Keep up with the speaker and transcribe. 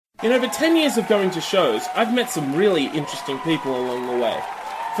In over 10 years of going to shows, I've met some really interesting people along the way.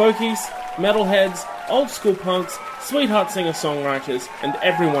 Folkies, metalheads, old school punks, sweetheart singer-songwriters, and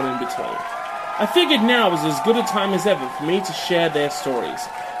everyone in between. I figured now was as good a time as ever for me to share their stories.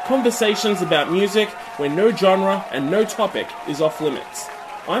 Conversations about music where no genre and no topic is off limits.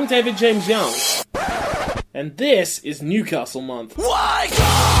 I'm David James Young, and this is Newcastle Month. Wake up! Wake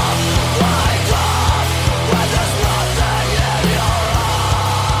up! When there's nothing in your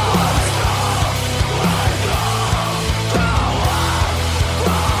eyes. Wake up! Grow up!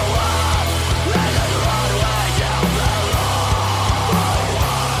 Grow up! Let us run where you belong. Grow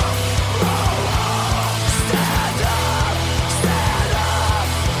up! Grow up! Stand up! Stand up!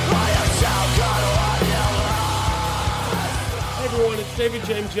 While you shout out what you like. Hey everyone, it's David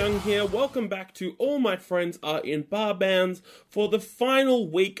James Young here. Welcome back to All My Friends Are in Bar Bands for the final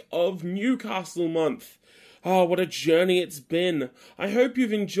week of Newcastle Month. Oh, what a journey it's been. I hope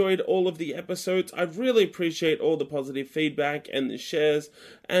you've enjoyed all of the episodes. I really appreciate all the positive feedback and the shares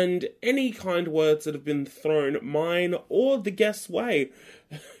and any kind words that have been thrown mine or the guest's way.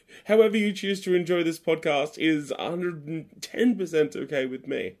 However you choose to enjoy this podcast is 110% okay with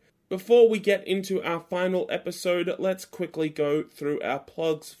me. Before we get into our final episode, let's quickly go through our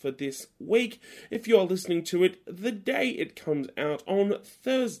plugs for this week. If you're listening to it the day it comes out on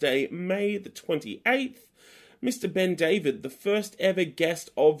Thursday, May the 28th, Mr. Ben David, the first ever guest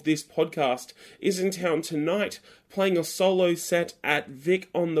of this podcast, is in town tonight playing a solo set at Vic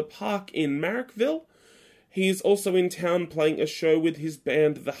on the Park in Marrickville. He is also in town playing a show with his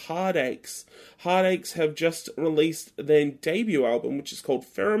band, The Heartaches. Heartaches have just released their debut album, which is called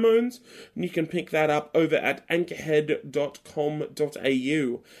Pheromones, and you can pick that up over at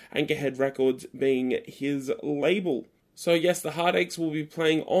anchorhead.com.au, Anchorhead Records being his label. So yes, the Heartaches will be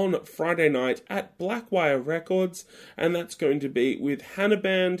playing on Friday night at Blackwire Records, and that's going to be with Hannah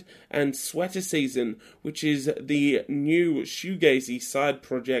Band and Sweater Season, which is the new shoegazy side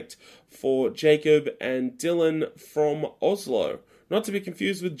project for Jacob and Dylan from Oslo. Not to be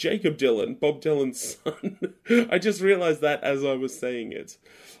confused with Jacob Dylan, Bob Dylan's son. I just realised that as I was saying it.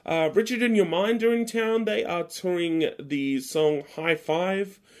 Richard and Your Mind are in town. They are touring the song High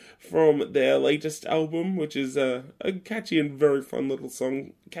Five from their latest album, which is a catchy and very fun little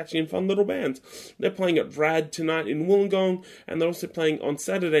song, catchy and fun little band. They're playing at Rad tonight in Wollongong, and they're also playing on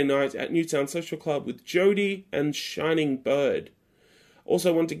Saturday night at Newtown Social Club with Jody and Shining Bird.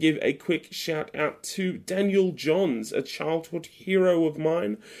 Also want to give a quick shout out to Daniel Johns, a childhood hero of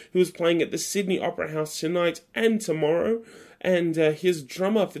mine, who is playing at the Sydney Opera House tonight and tomorrow, and his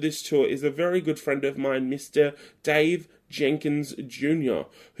drummer for this tour is a very good friend of mine, Mr. Dave Jenkins Jr.,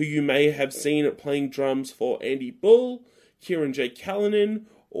 who you may have seen playing drums for Andy Bull, Kieran J. Callanan,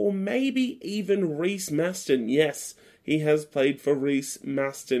 or maybe even Reese Maston. Yes, he has played for Reese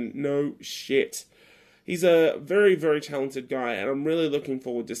Maston. No shit. He's a very, very talented guy, and I'm really looking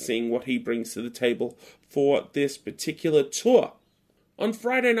forward to seeing what he brings to the table for this particular tour. On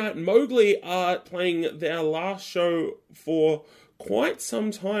Friday night, Mowgli are playing their last show for quite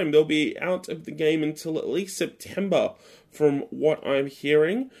some time. They'll be out of the game until at least September, from what I'm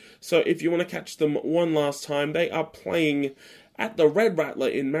hearing. So if you want to catch them one last time, they are playing at the Red Rattler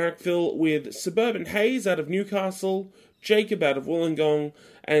in Marrickville with Suburban Haze out of Newcastle, Jacob out of Wollongong,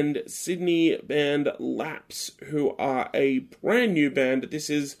 and Sydney band Laps, who are a brand new band. This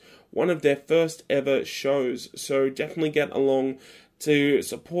is one of their first ever shows, so definitely get along to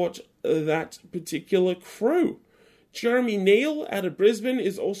support that particular crew. Jeremy Neal out of Brisbane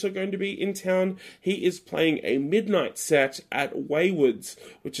is also going to be in town. He is playing a midnight set at Waywoods,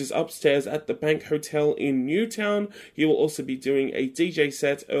 which is upstairs at the Bank Hotel in Newtown. He will also be doing a DJ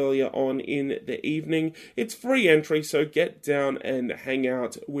set earlier on in the evening. It's free entry, so get down and hang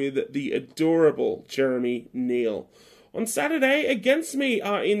out with the adorable Jeremy Neal. On Saturday, Against Me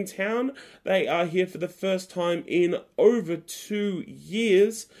are in town. They are here for the first time in over 2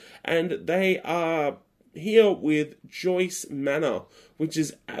 years, and they are here with Joyce Manor, which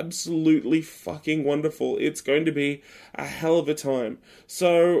is absolutely fucking wonderful. It's going to be a hell of a time.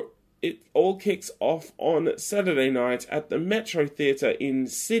 So it all kicks off on Saturday night at the Metro Theatre in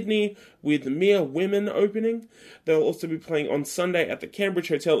Sydney with Mere Women opening. They'll also be playing on Sunday at the Cambridge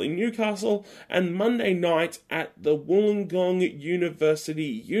Hotel in Newcastle and Monday night at the Wollongong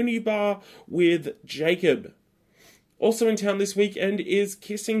University Unibar with Jacob. Also in town this weekend is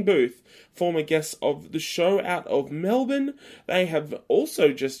Kissing Booth, former guests of the show out of Melbourne. They have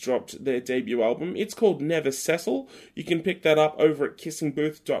also just dropped their debut album. It's called Never Settle. You can pick that up over at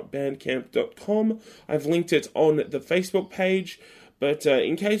kissingbooth.bandcamp.com. I've linked it on the Facebook page, but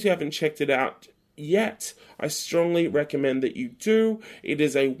in case you haven't checked it out yet, I strongly recommend that you do. It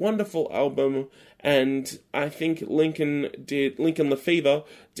is a wonderful album, and I think Lincoln Lefevre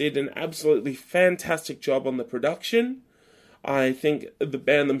did an absolutely fantastic job on the production. I think the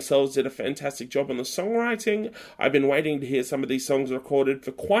band themselves did a fantastic job on the songwriting. I've been waiting to hear some of these songs recorded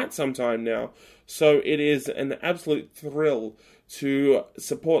for quite some time now, so it is an absolute thrill to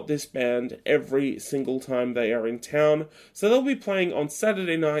support this band every single time they are in town. So they'll be playing on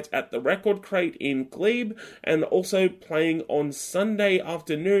Saturday night at the Record Crate in Glebe, and also playing on Sunday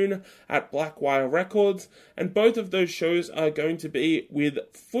afternoon at Blackwire Records, and both of those shows are going to be with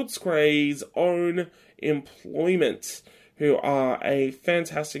Footscray's own Employment, who are a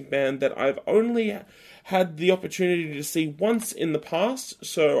fantastic band that I've only had the opportunity to see once in the past,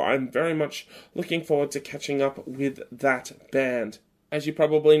 so I'm very much looking forward to catching up with that band. As you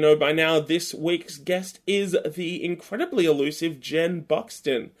probably know by now, this week's guest is the incredibly elusive Jen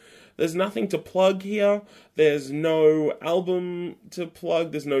Buxton. There's nothing to plug here, there's no album to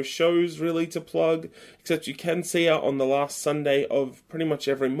plug, there's no shows really to plug, except you can see her on the last Sunday of pretty much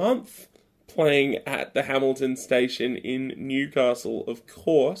every month, playing at the Hamilton Station in Newcastle, of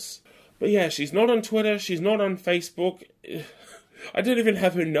course. But yeah, she's not on Twitter, she's not on Facebook. I don't even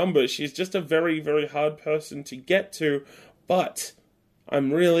have her number. She's just a very, very hard person to get to. But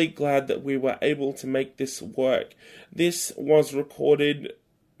I'm really glad that we were able to make this work. This was recorded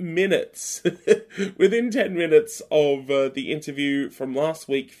minutes, within 10 minutes of the interview from last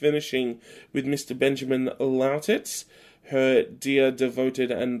week, finishing with Mr. Benjamin Lautitz, her dear, devoted,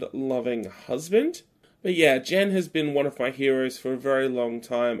 and loving husband. But yeah, Jen has been one of my heroes for a very long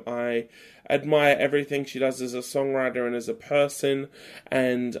time. I admire everything she does as a songwriter and as a person,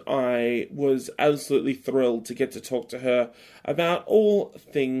 and I was absolutely thrilled to get to talk to her about all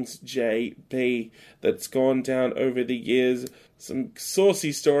things JB that's gone down over the years. Some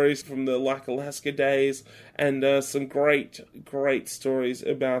saucy stories from the Like Alaska days, and some great, great stories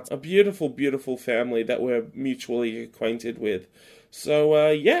about a beautiful, beautiful family that we're mutually acquainted with.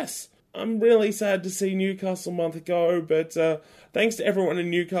 So, yes, I'm really sad to see Newcastle month go, but thanks to everyone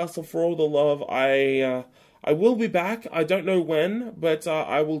in Newcastle for all the love. I will be back. I don't know when, but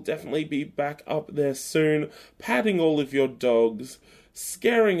I will definitely be back up there soon, patting all of your dogs,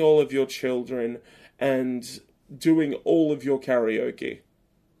 scaring all of your children, and doing all of your karaoke.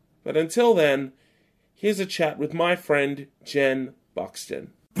 But until then, here's a chat with my friend Jen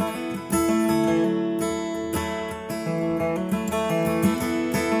Buxton.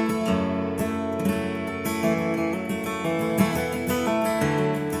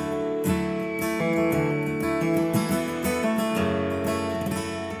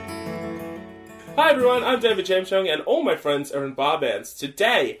 Hi everyone, I'm David Jamesong, and all my friends are in bar bands.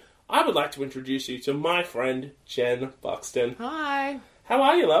 Today, I would like to introduce you to my friend Jen Buxton. Hi. How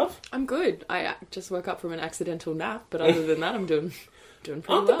are you, love? I'm good. I just woke up from an accidental nap, but other than that, I'm doing pretty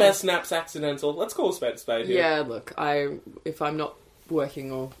Aren't well. the best naps accidental? Let's call a spade a spade here. Yeah, look, if I'm not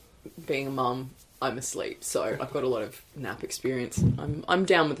working or being a mum, I'm asleep. So I've got a lot of nap experience. I'm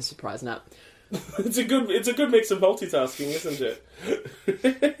down with a surprise nap. It's a good mix of multitasking, isn't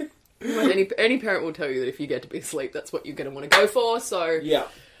it? Any parent will tell you that if you get to be asleep, that's what you're going to want to go for. So Yeah,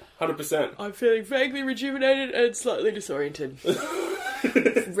 100%. I'm feeling vaguely rejuvenated and slightly disoriented,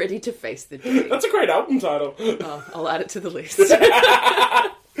 ready to face the day. That's a great album title. Oh, I'll add it to the list.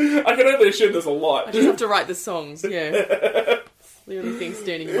 I can only assume there's a lot. I just have to write the songs. Yeah, it's the only thing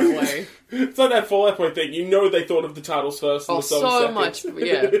standing in my way. It's like that Fall Out Boy thing. You know they thought of the titles first and the songs so second. much.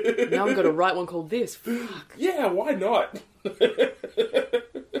 Yeah. Now I'm going to write one called This. Fuck. Yeah, why not?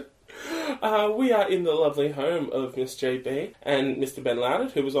 We are in the lovely home of Miss JB and Mr. Ben Loudon,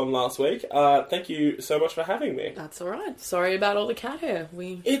 who was on last week. Thank you so much for having me. That's alright. Sorry about all the cat hair.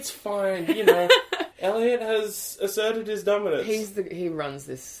 It's fine, you know. Elliot has asserted his dominance. He runs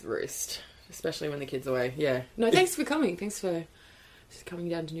this roost, especially when the kid's away. Yeah. No, thanks for coming. Thanks for just coming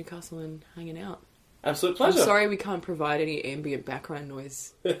down to Newcastle and hanging out. Absolute pleasure. I'm sorry we can't provide any ambient background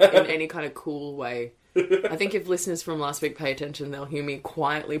noise in any kind of cool way. I think if listeners from last week pay attention, they'll hear me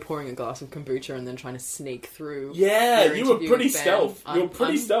quietly pouring a glass of kombucha and then trying to sneak through. Yeah, you were pretty stealth. You were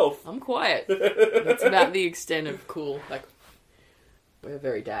pretty stealth. I'm quiet. That's about the extent of cool. Like, we're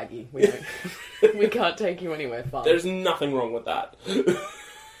very daggy. We can't take you anywhere far. There's nothing wrong with that.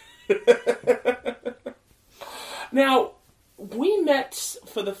 Now, we met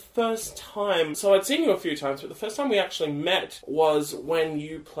for the first time, so I'd seen you a few times, but the first time we actually met was when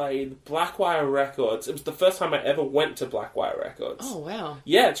you played Blackwire Records. It was the first time I ever went to Blackwire Records. Oh, wow.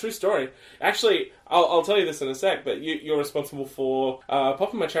 Yeah, true story. Actually, I'll tell you this in a sec, but you're responsible for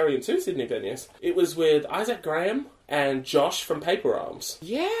popping my cherry in two Sydney venues. It was with Isaac Graham and Josh from Paper Arms.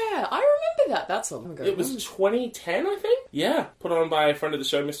 Yeah, I remember that. That's a long ago. It was 2010, I think? Yeah. Put on by a friend of the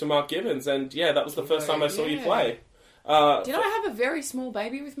show, Mr. Mark Gibbons, and yeah, that was the first time I saw you play. Did I have a very small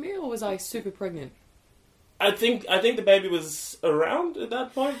baby with me, or was I super pregnant? I think the baby was around at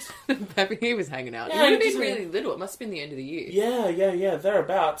that point. Maybe he was hanging out. Yeah, He would have he been was really little. It must have been the end of the year. Yeah,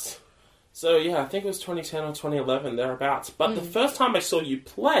 thereabouts. So yeah, I think it was 2010 or 2011, thereabouts. But the first time I saw you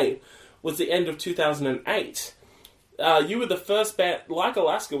play was the end of 2008. You were the first band, like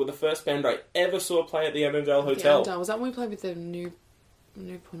Alaska, were the first band I ever saw play at the Annandale Hotel. Was that when we played with the new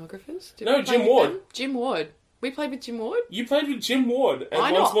pornographers? No, we play Jim with Ward. them? Jim Ward. We played with Jim Ward? You played with Jim Ward and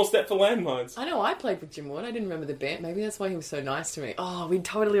I One know. Small Step for Landmines. I know I played with Jim Ward. I didn't remember the band. Maybe that's why he was so nice to me. Oh, we'd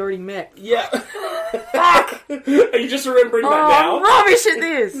totally already met. Yeah. Fuck! Are you just remembering that I'm now? rubbish at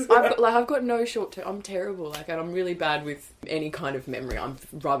this. I've got no short term. I'm terrible. And I'm really bad with any kind of memory. I'm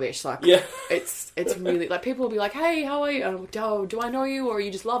rubbish. Yeah. It's really people will be like, "Hey, how are you?" And I'm like, "Oh, do I know you, or are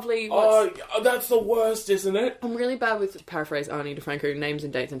you just lovely?" Oh, that's the worst, isn't it? I'm really bad with, to paraphrase Arnie DeFranco, names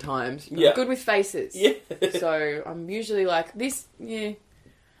and dates and times. Yeah. I'm good with faces. Yeah. So I'm usually like this. Yeah.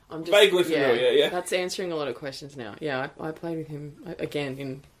 I'm just Vaguely familiar, yeah. That's answering a lot of questions now. Yeah, I played with him again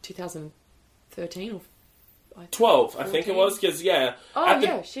in 2013 or 12, I think it was, because, yeah. Oh,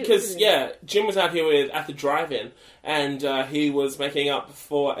 yeah, shit. Because, yeah, Jim was out here at the drive-in, and he was making up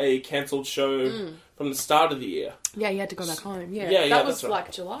for a cancelled show from the start of the year. Yeah, he had to go back home. Yeah, Yeah, that was that's right.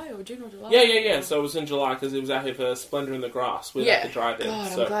 like July or June or July. Yeah. So it was in July, because he was out here for Splendor in the Grass at the drive-in.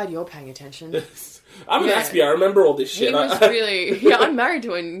 God, so. I'm glad you're paying attention. I'm an Yeah. Aspie, I remember all this shit. He was really... Yeah, I'm married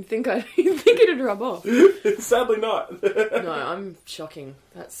to him. Think it'd rub off. Sadly not. No, I'm shocking.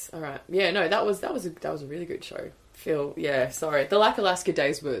 That's alright. Yeah, no, that was a really good show. Sorry. The Lack Alaska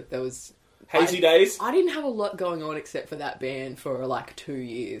days were Hazy days? I didn't have a lot going on except for that band for like 2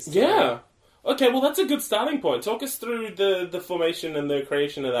 years. Yeah. Okay, well that's a good starting point. Talk us through the formation and the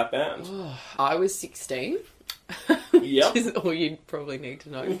creation of that band. I was 16. Yep. Which is all you'd probably need to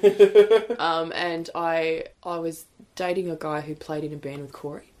know. And I was dating a guy who played in a band with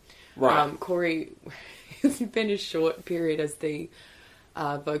Corey. Right. Corey has been a short period as the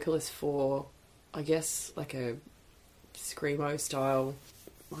vocalist for, I guess, like a screamo style.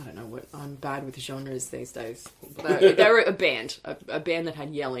 I don't know what. I'm bad with genres these days. They were a band that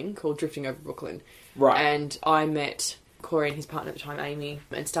had yelling called Drifting Over Brooklyn. Right. And I met Corey and his partner at the time, Amy,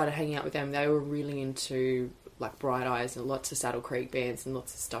 and started hanging out with them. They were really into like Bright Eyes and lots of Saddle Creek bands and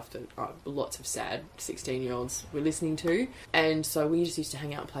lots of stuff that lots of sad 16-year-olds were listening to. And so we just used to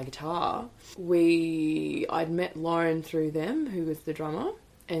hang out and play guitar. I'd met Lauren through them, who was the drummer,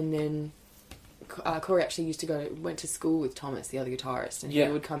 and then Corey actually went to school with Thomas, the other guitarist, and he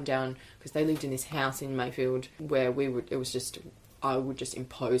would come down because they lived in this house in Mayfield where I would just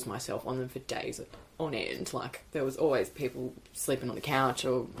impose myself on them for days on end. Like, there was always people sleeping on the couch,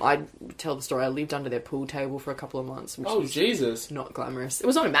 or I'd tell the story, I lived under their pool table for a couple of months, which was Jesus. not glamorous. It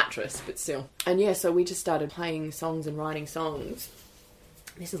was on a mattress, but still. And yeah, so we just started playing songs and writing songs.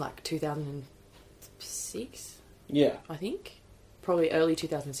 This is like 2006, Yeah. I think. Probably early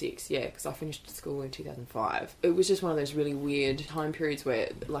 2006, yeah, because I finished school in 2005. It was just one of those really weird time periods where,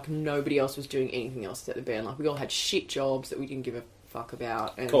 like, nobody else was doing anything else at the band. Like, we all had shit jobs that we didn't give a fuck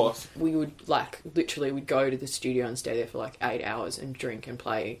about. And of course. we would, like, literally, we'd go to the studio and stay there for, like, 8 hours and drink and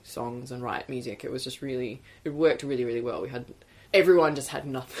play songs and write music. It was just really... It worked really, really well. Everyone just had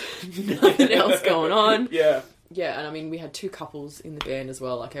nothing else going on. Yeah. Yeah, and I mean, we had 2 couples in the band as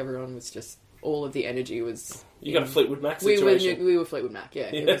well. Like, everyone was just... All of the energy was... You got a Fleetwood Mac We situation. were Fleetwood Mac, yeah.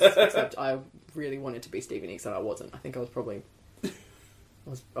 Except I really wanted to be Stevie Nicks, and I wasn't. I think I was probably... I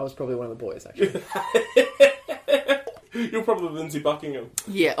was probably one of the boys, actually. You're probably Lindsay Buckingham.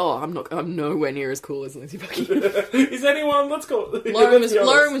 Yeah, I'm nowhere near as cool as Lindsay Buckingham. Is anyone... Let's go...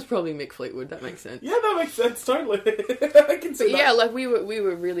 Lauren was probably Mick Fleetwood, that makes sense. Yeah, that makes sense, totally. I can see But that. yeah, like, we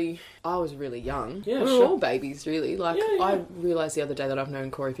were really... I was really young. Yeah, we were sure. all babies, really. Like, Yeah, yeah. I realised the other day that I've known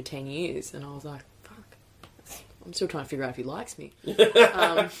Corey for 10 years, and I was like, fuck. I'm still trying to figure out if he likes me. You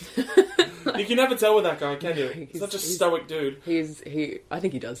can never tell with that guy, can you? He's such a stoic dude. I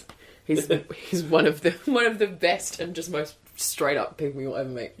think he does. He's one of the best and just most straight up people you'll ever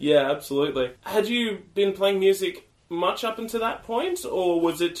meet. Yeah, absolutely. Had you been playing music much up until that point, or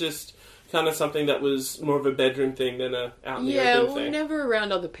was it just kind of something that was more of a bedroom thing than a out in the open thing? Never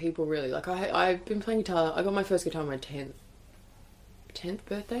around other people really. Like I've been playing guitar. I got my first guitar on my 10th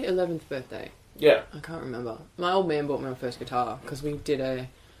birthday, 11th birthday. Yeah. I can't remember. My old man bought me my first guitar because we did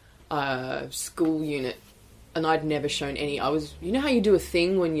a school unit, and I'd never shown any. You know how you do a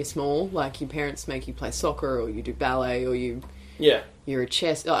thing when you're small, like your parents make you play soccer, or you do ballet, or you're a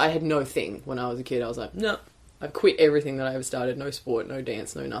chess. I had no thing when I was a kid. I was like, no, I quit everything that I ever started. No sport, no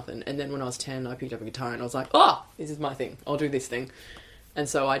dance, no nothing. And then when I was 10, I picked up a guitar and I was like, oh, this is my thing. I'll do this thing. And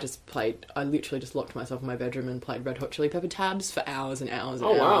so I literally just locked myself in my bedroom and played Red Hot Chili Pepper tabs for hours and hours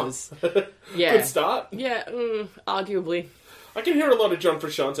and hours. Wow. Yeah. Good start. Yeah, arguably. I can hear a lot of John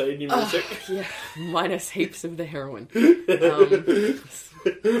Frusciante in your music. Yeah, minus heaps of the heroin.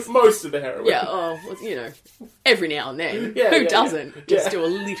 Most of the heroin. Yeah, every now and then. Yeah, Who yeah, doesn't? yeah. Just Yeah. do a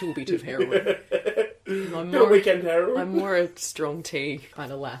little bit of heroin. I'm Your weekend heroin. I'm more a strong tea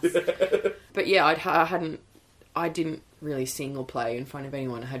kind of lass. But yeah, I didn't really sing or play in front of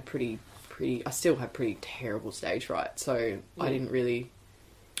anyone. I still had pretty terrible stage fright, so I hadn't really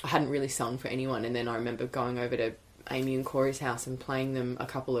sung for anyone. And then I remember going over to Amy and Corey's house and playing them a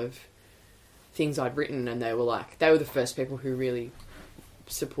couple of things I'd written, and they were the first people who really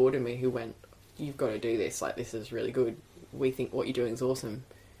supported me, who went, you've got to do this, like, this is really good, we think what you're doing is awesome.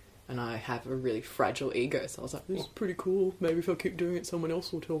 And I have a really fragile ego, so I was like, this is pretty cool, maybe if I keep doing it someone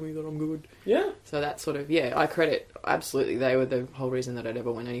else will tell me that I'm good. Yeah. So that sort of, I credit, absolutely, they were the whole reason that I'd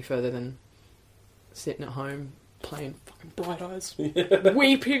ever went any further than sitting at home playing fucking Bright Eyes,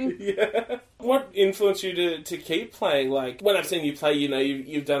 weeping. Yeah. What influenced you to keep playing? Like, when I've seen you play,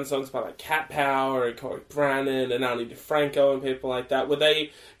 you've done songs by like Cat Power and Corey Brannon and Ani DeFranco and people like that. Were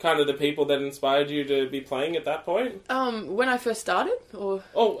they kind of the people that inspired you to be playing at that point? When I first started, or...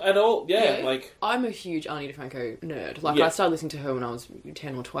 Oh, at all? Yeah, like... I'm a huge Ani DeFranco nerd. Like, Yeah. I started listening to her when I was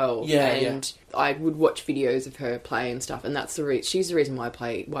 10 or 12. Yeah, and I would watch videos of her play and stuff, and that's she's the reason why I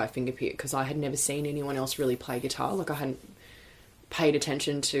fingerpick, because I had never seen anyone else really play guitar. Like, I hadn't paid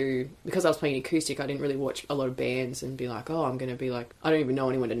attention to, because I was playing acoustic, I didn't really watch a lot of bands and be like, oh, I'm going to be like, I don't even know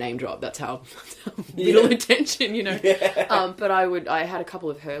anyone to name drop. That's how little attention, Yeah. But I had a couple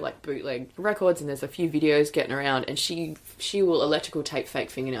of her like bootleg records, and there's a few videos getting around, and she will electrical tape fake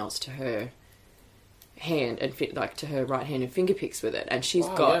fingernails to her hand and fit like to her right hand and finger picks with it. And she's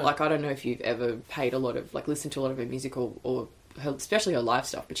got like, I don't know if you've ever paid a lot of like listened to a lot of her musical or her, especially her live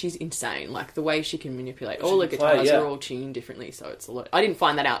stuff, but she's insane. Like the way she can manipulate all her guitars are all tuned differently, so it's a lot. I didn't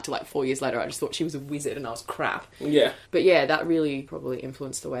find that out till like 4 years later. I just thought she was a wizard and I was crap. Yeah. But yeah, that really probably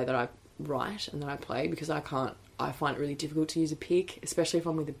influenced the way that I write and that I play, because I find it really difficult to use a pick, especially if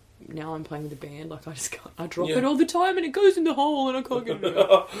now I'm playing with a band. Like I just can't, I drop it all the time and it goes in the hole and I can't get it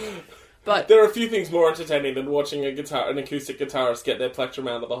out. But there are a few things more entertaining than watching an acoustic guitarist get their plectrum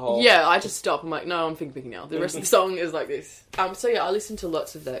out of the hole. Yeah, I just stop. I'm like, no, I'm finger picking now. The rest of the song is like this. So yeah, I listen to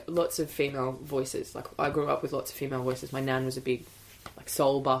lots of female voices. Like I grew up with lots of female voices. My nan was a big like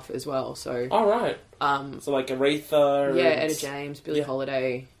soul buff as well. So all right. So like Aretha. Yeah, Etta James, Billie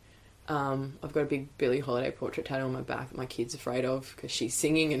Holiday. I've got a big Billie Holiday portrait tattoo on my back that my kid's afraid of because she's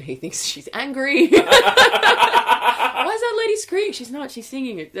singing and he thinks she's angry. Why is that lady screaming? She's not. She's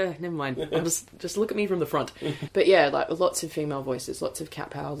singing it. Never mind. I'll just look at me from the front. But yeah, like lots of female voices, lots of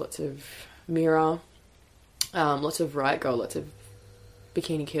Cat Power, lots of Mira, lots of Riot Girl, lots of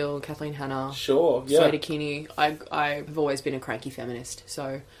Bikini Kill, Kathleen Hanna. Sure. Yeah. Soda Kinney. I've always been a cranky feminist,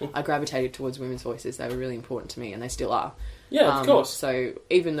 so I gravitated towards women's voices. They were really important to me, and they still are. Yeah, of course. So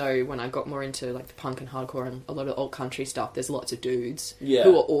even though when I got more into like the punk and hardcore and a lot of alt country stuff, there's lots of dudes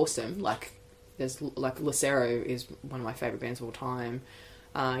who are awesome. Like there's like Lucero is one of my favourite bands of all time.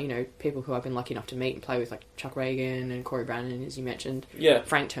 People who I've been lucky enough to meet and play with, like Chuck Reagan and Corey Brannon, as you mentioned. Yeah.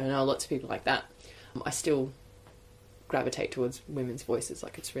 Frank Turner, lots of people like that. I still gravitate towards women's voices.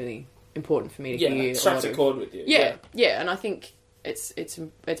 Like it's really important for me to hear. Yeah, strikes a chord with you. Yeah, and I think it's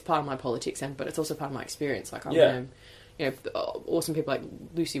part of my politics, but it's also part of my experience. Like awesome people like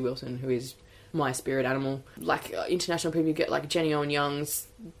Lucy Wilson, who is my spirit animal. Like international people, you get like Jenny Owen Young's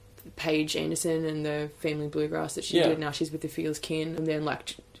Paige Anderson and the Family Bluegrass that she did. Now she's with the Fearless Kin. And then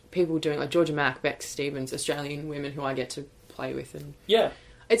like people doing like Georgia Mack, Bex Stevens, Australian women who I get to play with. And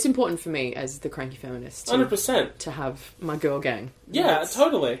it's important for me as the cranky feminist 100% to have my girl gang. Yeah,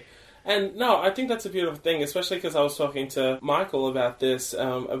 totally. And no, I think that's a beautiful thing, especially because I was talking to Michael about this,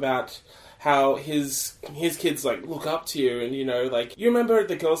 about how his kids like look up to you, and like you remember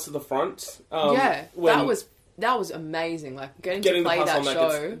the Girls to the Front. That was amazing. Like getting to play that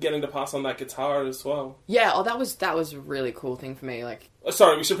show, getting to pass on that guitar as well. Yeah, that was a really cool thing for me. Like,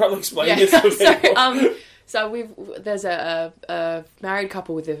 sorry, we should probably explain this to people. So there's a married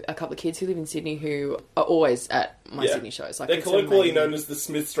couple with a couple of kids who live in Sydney who are always at my Sydney shows. Like, they're colloquially known as the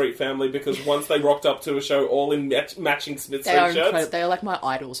Smith Street family because once they rocked up to a show all in matching Smith Street shirts. They are like my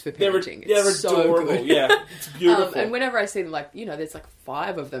idols for parenting. They're adorable. So good. Yeah, it's beautiful. And whenever I see them, like, there's like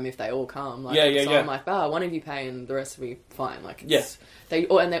 5 of them if they all come. Like, so I'm like, one of you pay and the rest will be fine. Like, they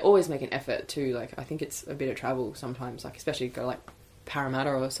always make an effort to, like, I think it's a bit of travel sometimes, like, especially go like Parramatta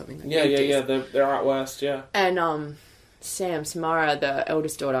or something. Like Yeah, they're out west, yeah. And Sam, Samara, the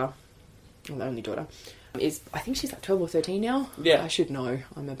eldest daughter, or the only daughter, I think she's like 12 or 13 now. Yeah. I should know.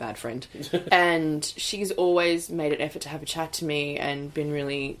 I'm a bad friend. And she's always made an effort to have a chat to me and been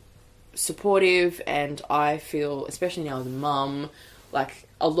really supportive. And I feel, especially now as a mum, like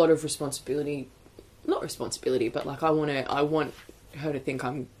a lot of responsibility. Not responsibility, but like I want her to think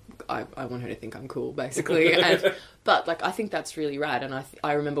I want her to think I'm cool, basically. But like I think that's really rad. And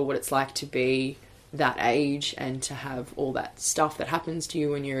I remember what it's like to be that age and to have all that stuff that happens to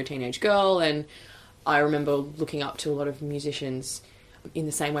you when you're a teenage girl. And I remember looking up to a lot of musicians in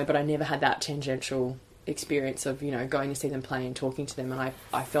the same way, but I never had that tangential experience of, you know, going to see them play and talking to them. And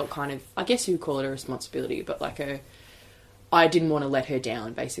I felt kind of, I guess you would call it a responsibility, but like I didn't want to let her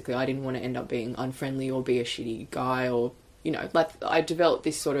down, basically. I didn't want to end up being unfriendly or be a shitty guy or, you know, like I developed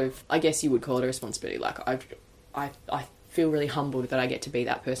this sort of, I guess you would call it a responsibility. Like I feel really humbled that I get to be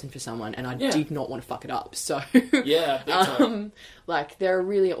that person for someone, and I did not want to fuck it up. So Yeah, big time. like they're a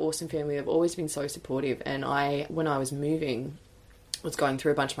really awesome family. They've always been so supportive. And when I was moving, was going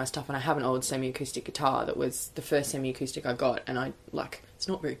through a bunch of my stuff, and I have an old semi-acoustic guitar that was the first semi-acoustic I got, and I like, it's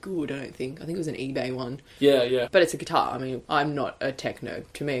not very good, I don't think. I think it was an eBay one. Yeah. But it's a guitar. I mean, I'm not a tech nerd.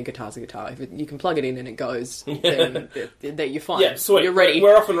 To me, a guitar's a guitar. If you can plug it in and it goes, then you're fine. Yeah, sweet. You're ready.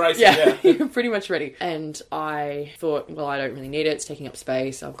 We're off and racing, yeah. You're pretty much ready. And I thought, well, I don't really need it. It's taking up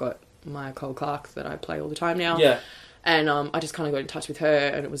space. I've got my Cole Clark that I play all the time now. Yeah. And I just kind of got in touch with her,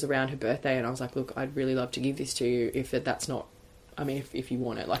 and it was around her birthday, and I was like, look, I'd really love to give this to you if that's not... I mean, if you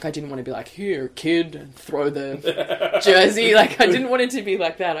want it. Like, I didn't want to be like, here, kid, and throw the jersey. Like, I didn't want it to be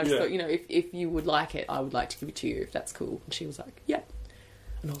like that. I just thought, you know, if you would like it, I would like to give it to you, if that's cool. And she was like, yeah.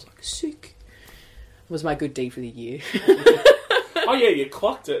 And I was like, sick. It was my good deed for the year. Oh, yeah, you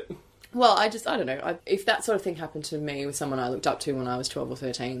clocked it. Well, I don't know. If that sort of thing happened to me with someone I looked up to when I was 12 or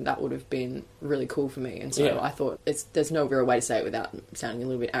 13, that would have been really cool for me. And so I thought, there's no real way to say it without sounding a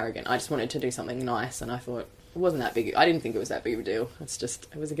little bit arrogant. I just wanted to do something nice, and I thought... It wasn't that big. I didn't think it was that big of a deal. It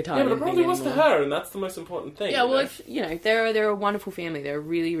was a guitar. Yeah, but it probably was to her, and that's the most important thing. Yeah, well, they're a wonderful family. They're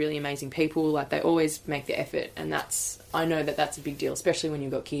really, really amazing people. Like, they always make the effort, and I know that's a big deal, especially when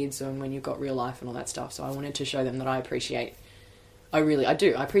you've got kids and when you've got real life and all that stuff. So I wanted to show them that I appreciate. I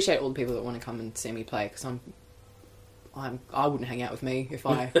do. I appreciate all the people that want to come and see me play, because I wouldn't hang out with me if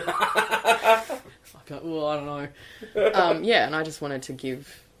I. Well, I don't know. Yeah, and I just wanted to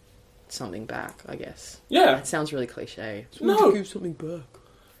give something back, I guess. Yeah. It sounds really cliche. No. Give something back.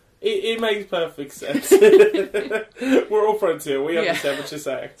 It makes perfect sense. We're all friends here. We understand what you're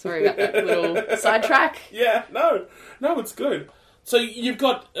saying. Sorry about that little sidetrack. Yeah, no, it's good. So you've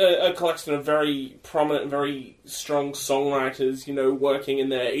got a collection of very prominent, very strong songwriters, you know, working in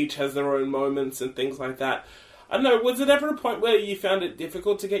there. Each has their own moments and things like that. I don't know, was it ever a point where you found it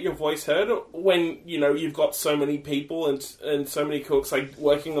difficult to get your voice heard when, you know, you've got so many people and so many cooks, like,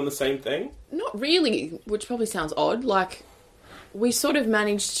 working on the same thing? Not really, which probably sounds odd. Like, we sort of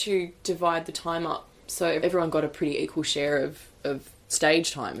managed to divide the time up so everyone got a pretty equal share of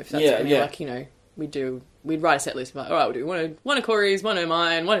stage time, if that's what I mean. Like, you know, we'd write a set list, like, all right, we'll do one of Corey's, one of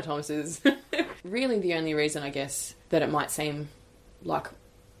mine, one of Thomas's. Really, the only reason, I guess, that it might seem like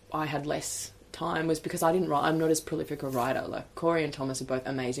I had less time was because I didn't write. I'm not as prolific a writer. Like, Corey and Thomas are both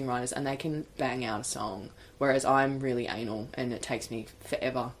amazing writers, and they can bang out a song, whereas I'm really anal, and it takes me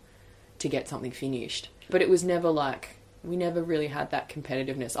forever to get something finished. But it was never like, we never really had that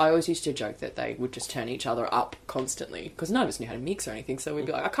competitiveness. I always used to joke that they would just turn each other up constantly, because none of us knew how to mix or anything, so we'd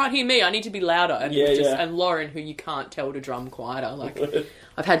be like, I can't hear me, I need to be louder. And and Lauren, who you can't tell to drum quieter, like,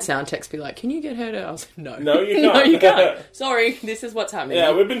 I've had sound techs be like, can you get her to... I was like, no. No, you can't. No, you can't. Sorry, this is what's happening.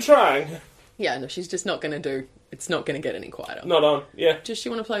 Yeah, we've been trying. Yeah, no, she's just not going to do... It's not going to get any quieter. Not on, yeah. Does she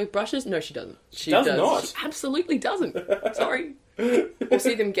want to play with brushes? No, she doesn't. She does not. She absolutely doesn't. Sorry. We'll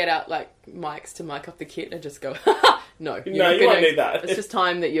see them get out, like, mics to mic up the kit and just go, no. You won't need that. It's just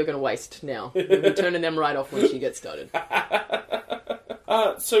time that you're going to waste now. We're turning them right off when she gets started.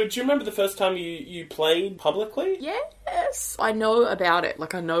 So do you remember the first time you played publicly? Yes. I know about it.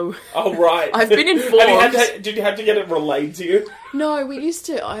 Like, I know... Oh, right. I've been informed. Did you have to get it relayed to you? No, we used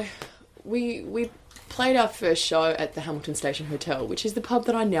to... We played our first show at the Hamilton Station Hotel, which is the pub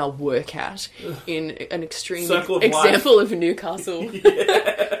that I now work at, in an extreme example of Newcastle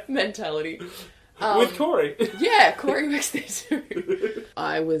mentality. With Corey. Yeah, Corey works there too.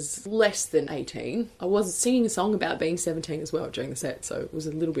 I was less than 18. I was singing a song about being 17 as well during the set, so it was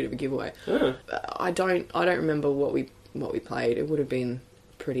a little bit of a giveaway. I don't remember what we played. It would have been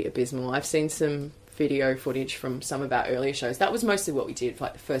pretty abysmal. I've seen some video footage from some of our earlier shows. That was mostly what we did for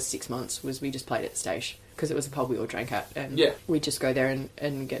like the first 6 months, was we just played at the stage. because it was a pub we all drank at, and Yeah. we'd just go there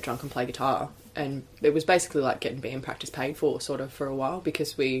and get drunk and play guitar. And it was basically like getting band practice paid for, sort of, for a while,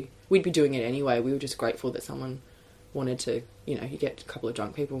 because we'd be doing it anyway. We were just grateful that someone wanted to, you know, you get a couple of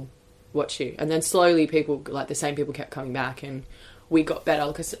drunk people watch you. And then slowly people, like the same people kept coming back, and we got better,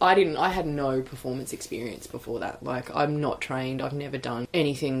 because I had no performance experience before that. Like, I'm not trained. I've never done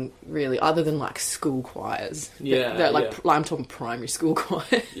anything really other than like school choirs. I'm talking primary school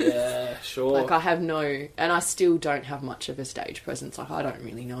choir. Yeah, sure. Like, I have no, and I still don't have much of a stage presence. Like, I don't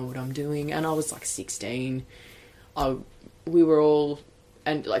really know what I'm doing. And I was like 16. We were all,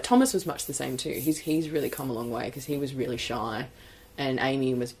 and like Thomas was much the same too. He's really come a long way, because he was really shy, and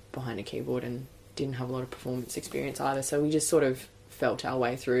Amy was behind a keyboard and didn't have a lot of performance experience either. So we just sort of felt our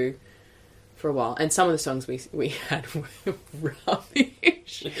way through for a while. And some of the songs we had were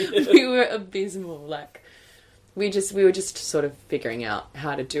rubbish. We were abysmal. Like, we were just sort of figuring out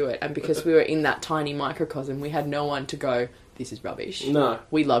how to do it. And because we were in that tiny microcosm, we had no one to go, this is rubbish. No.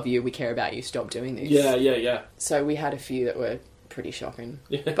 We love you. We care about you. Stop doing this. Yeah. So we had a few that were pretty shocking.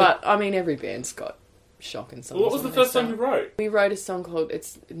 Yeah. But, I mean, every band's got shocking songs. What was the first song you wrote? We wrote a song called,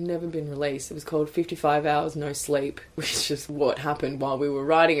 it's never been released, it was called 55 Hours No Sleep, which is just what happened while we were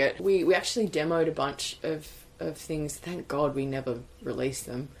writing it. We actually demoed a bunch of things. Thank God we never released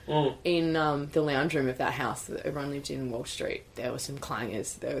them. In the lounge room of that house that everyone lived in Wall Street. There were some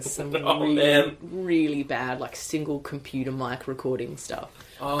clangers. There was some really bad, like, single computer mic recording stuff.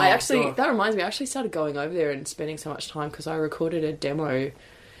 That reminds me, I actually started going over there and spending so much time, because I recorded a demo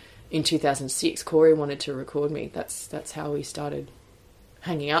in 2006. Corey wanted to record me. That's how we started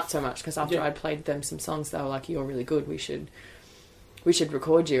hanging out so much, because after I'd played them some songs, they were like, you're really good, we should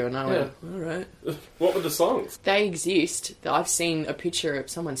record you. And I went, all right. What were the songs? They exist. I've seen a picture of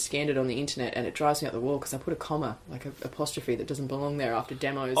someone scanned it on the internet, and it drives me up the wall, because I put a comma, like an apostrophe that doesn't belong there after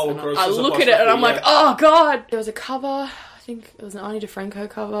demos. Oh, and gross, I look at it and I'm like, oh God. There was a cover, I think it was an Ani DeFranco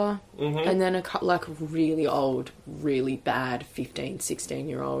cover, and then like really old, really bad 15,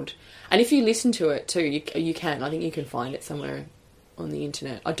 16-year-old. And if you listen to it too, you can. I think you can find it somewhere on the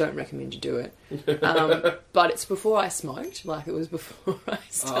internet. I don't recommend you do it. But it's before I smoked. Like, it was before I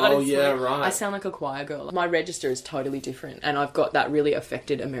started smoking. Right. I sound like a choir girl. My register is totally different, and I've got that really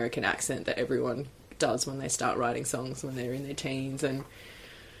affected American accent that everyone does when they start writing songs when they're in their teens. And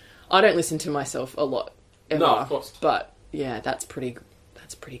I don't listen to myself a lot ever. No, of course. But yeah, that's pretty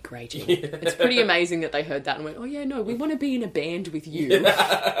grating. Yeah. It's pretty amazing that they heard that and went, oh yeah, no, we want to be in a band with you,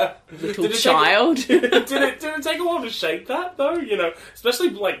 little child. Did it take a while to shape that, though? You know, especially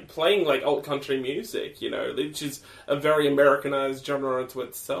like playing like old country music, you know, which is a very Americanized genre unto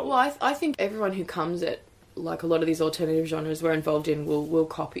itself. Well, I think everyone who comes at like a lot of these alternative genres we're involved in will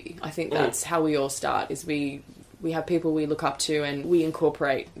copy. I think that's how we all start, is we have people we look up to and we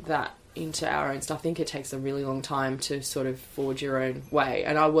incorporate that into our own stuff. I think it takes a really long time to sort of forge your own way.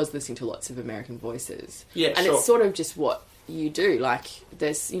 And I was listening to lots of American voices. Yeah, and it's sort of just what you do. Like,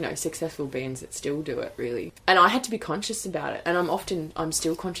 there's, you know, successful bands that still do it, really. And I had to be conscious about it. And I'm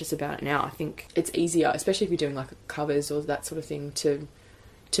still conscious about it now. I think it's easier, especially if you're doing like covers or that sort of thing, to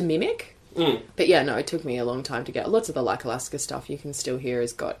mimic. But yeah, no, it took me a long time to get. Lots of the Like Alaska stuff you can still hear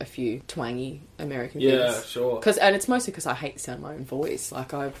has got a few twangy American things. Yeah, sure. And it's mostly because I hate the sound of my own voice.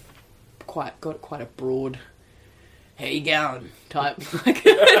 Like, I've got quite a broad, how you going type. Like,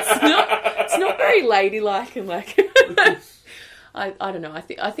 it's not very ladylike, and like I don't know.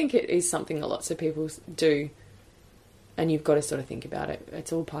 I think it is something that lots of people do, and you've got to sort of think about it.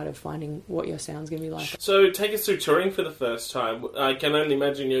 It's all part of finding what your sound's going to be like. So take us through touring for the first time. I can only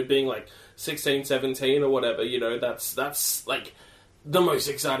imagine you being like 16, 17 or whatever. You know, that's like the most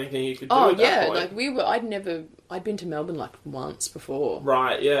exciting thing you could do. Oh at yeah, that point. like I'd been to Melbourne like once before.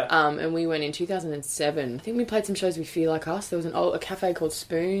 Right, yeah. And we went in 2007. I think we played some shows with Feel Like Us. There was a cafe called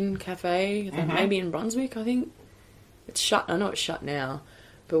Spoon Cafe, I think, maybe in Brunswick, I think. It's shut. I know it's shut now.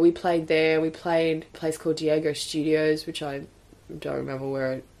 But we played there. We played a place called Diego Studios, which I don't remember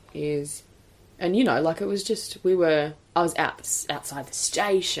where it is. And, you know, like, it was just, I was outside the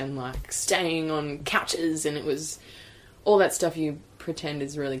station, like, staying on couches, and it was all that stuff you pretend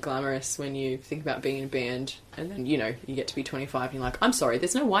is really glamorous when you think about being in a band, and then, you know, you get to be 25 and you're like, I'm sorry,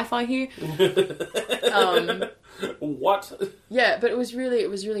 there's no Wi-Fi here. What? Yeah, but it was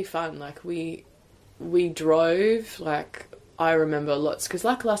really fun. Like, we drove, like, I remember lots, because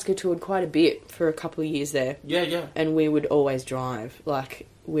Like Alaska toured quite a bit for a couple of years there. Yeah. And we would always drive. Like,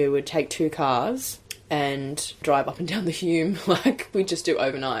 we would take 2 cars and drive up and down the Hume. Like, we'd just do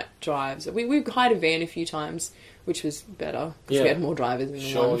overnight drives. We hired a van a few times, which was better, because we had more drivers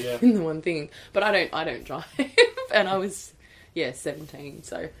in the one thing. But I don't drive. And I was Yeah, 17.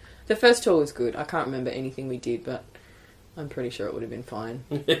 So the first tour was good. I can't remember anything we did, but I'm pretty sure it would have been fine.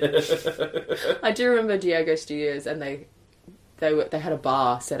 I do remember Diego Studios, and they had a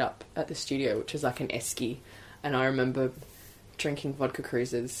bar set up at the studio, which was like an esky, and I remember drinking vodka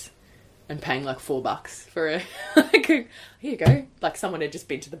cruises and paying like $4 for a here you go. Like someone had just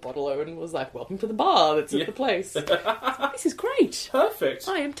been to the Bottle-O and was like, "Welcome to the bar that's at the place." This is great. Perfect.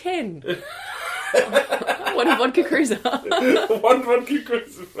 I am 10. I want a vodka cruiser. One vodka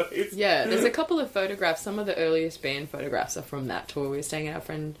cruiser, please. Yeah, there's a couple of photographs. Some of the earliest band photographs are from that tour. We were staying at our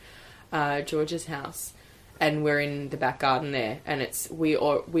friend George's house, and we're in the back garden there, and we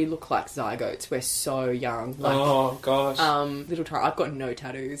look like zygotes. We're so young. Like, oh gosh. Little I've got no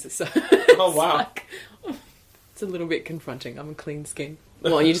tattoos, so Oh wow. like, it's a little bit confronting. I'm a clean skin.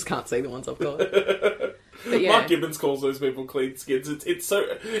 Well, you just can't see the ones I've got. But yeah. Mark Gibbons calls those people clean skins. It's so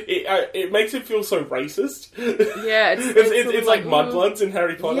it makes it feel so racist. Yeah, it's like mudbloods in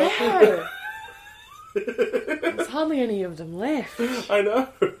Harry Potter. Yeah. There's hardly any of them left. I know.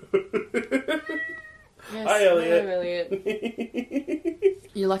 Yes, Hi, Elliot. hello, Elliot.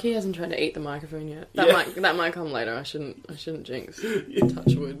 You're lucky he hasn't tried to eat the microphone yet. That might come later. I shouldn't jinx.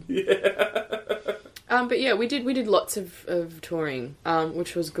 Touch wood. Yeah. But yeah, we did lots of touring,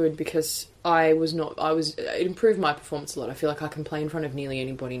 which was good because it improved my performance a lot. I feel like I can play in front of nearly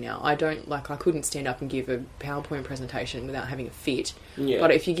anybody now. I couldn't stand up and give a PowerPoint presentation without having a fit. Yeah.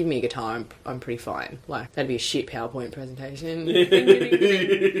 But if you give me a guitar, I'm pretty fine. Like, that'd be a shit PowerPoint presentation.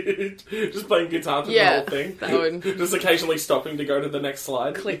 Just playing guitar through the whole thing. That would... Just occasionally stopping to go to the next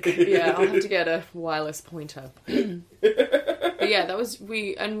slide. Click. Yeah, I'll have to get a wireless pointer. But yeah, that was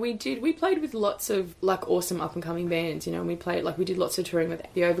we played with lots of like awesome up and coming bands, you know, and we did lots of touring with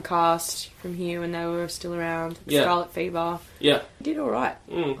The Overcast from here when they were still around, Scarlet Fever. Yeah. We did alright,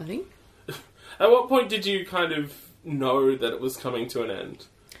 I think. At what point did you kind of know that it was coming to an end?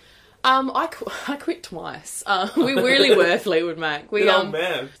 I quit twice. We really were Fleetwood Mac. Oh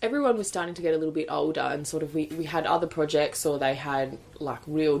man. Everyone was starting to get a little bit older, and sort of we had other projects, or they had like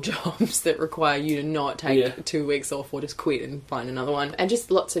real jobs that require you to not take 2 weeks off or just quit and find another one. And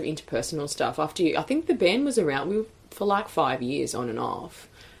just lots of interpersonal stuff. I think the band was around for like 5 years on and off,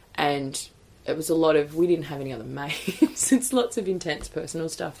 and it was a lot of, we didn't have any other mates. It's lots of intense personal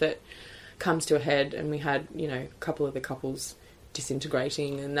stuff that comes to a head, and we had, you know, a couple of the couples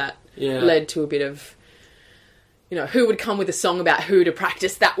disintegrating, and that led to a bit of, you know, who would come with a song about who to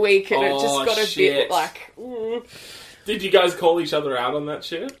practice that week, and it just got a bit like... Did you guys call each other out on that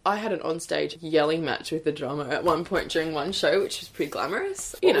shit? I had an onstage yelling match with the drummer at one point during one show, which was pretty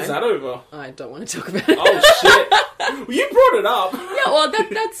glamorous. What was that over? I don't want to talk about it. Oh shit! Well, you brought it up. Yeah, well,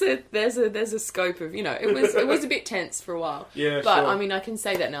 that's it. There's a scope of, you know, it was a bit tense for a while. Yeah, but sure. I mean, I can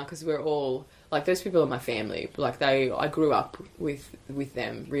say that now because we're all like, those people are my family. Like I grew up with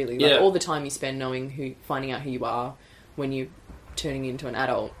them really. Like all the time you spend finding out who you are when you turning into an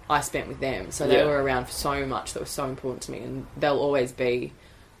adult, I spent with them. So they were around for so much that was so important to me, and they'll always be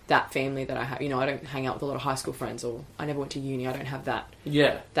that family that I have. You know, I don't hang out with a lot of high school friends, or I never went to uni. I don't have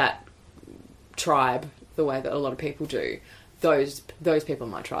that tribe the way that a lot of people do. Those people are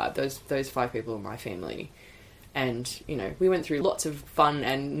my tribe. Those 5 people are my family. And, you know, we went through lots of fun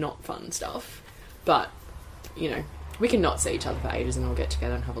and not fun stuff. But, you know, we can not see each other for ages and all get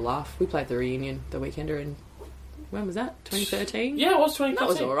together and have a laugh. We played the reunion, the Weekender, in... When was that? 2013? Yeah, it was 2013. That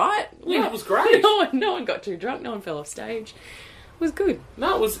was alright. Yeah, it was great. No one got too drunk. No one fell off stage. It was good.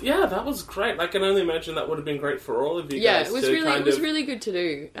 That was great. I can only imagine that would have been great for all of you guys. Yeah, it was really good to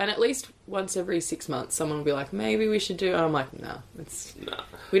do. And at least once every 6 months, someone will be like, maybe we should do... And I'm like, no.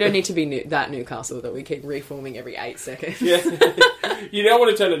 We don't need to be that Newcastle that we keep reforming every 8 seconds. Yeah. You don't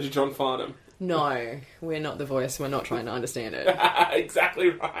want to turn into John Farnham. No, we're not The Voice. We're not trying to understand it. Exactly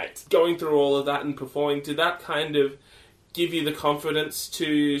right. Going through all of that and performing, did that kind of give you the confidence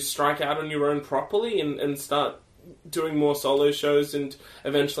to strike out on your own properly and start doing more solo shows and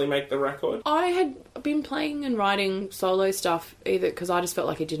eventually make the record? I had been playing and writing solo stuff either because I just felt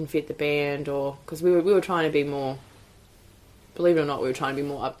like it didn't fit the band, or because we were trying to be more... Believe it or not, we were trying to be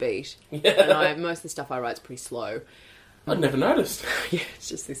more upbeat. Yeah. And most of the stuff I write is pretty slow. I'd never noticed. Yeah, it's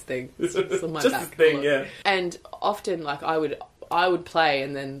just this thing. It's on my just back. this thing, yeah. And often, like, I would play,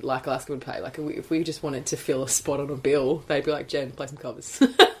 and then, like, Alaska would play. Like, if we just wanted to fill a spot on a bill, they'd be like, Jen, play some covers.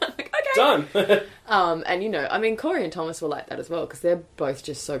 Like, okay. Done. And, you know, I mean, Corey and Thomas were like that as well, because they're both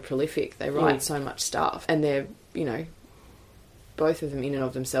just so prolific. They write so much stuff. And they're, you know, both of them in and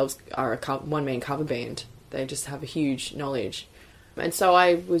of themselves are a one-man cover band. They just have a huge knowledge. And so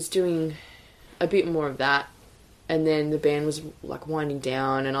I was doing a bit more of that. And then the band was, like, winding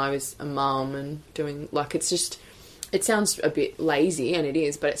down, and I was a mum and doing, like, it's just... it sounds a bit lazy, and it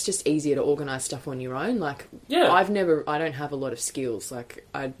is, but it's just easier to organise stuff on your own. Like, Yeah. I don't have a lot of skills. Like,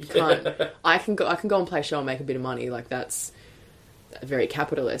 I can't, I can go and play a show and make a bit of money. Like, that's very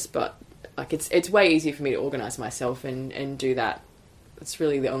capitalist, but like, it's way easier for me to organise myself and do that. It's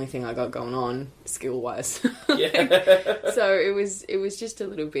really the only thing I got going on skill-wise. Yeah. So it was just a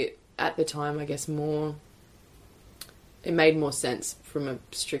little bit, at the time, I guess, more... It made more sense from a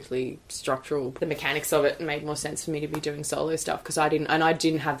strictly structural... The mechanics of it made more sense for me to be doing solo stuff, because I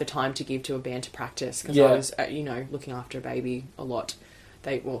didn't have the time to give to a band to practice, because I was, looking after a baby a lot.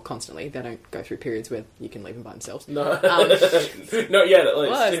 Constantly. They don't go through periods where you can leave them by themselves. No. Not yet, at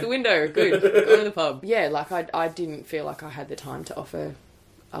least. Well, it's the window. Good. Go to the pub. Yeah, like, I didn't feel like I had the time to offer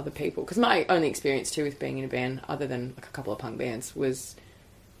other people. Because my only experience, too, with being in a band, other than, like, a couple of punk bands, was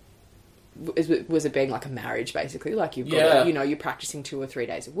it being like a marriage, basically. Like, you've got, you're practicing 2 or 3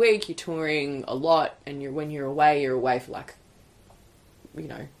 days a week, you're touring a lot, and when you're away for, like,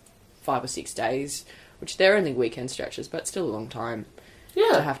 5 or 6 days, which they're only weekend stretches, but still a long time.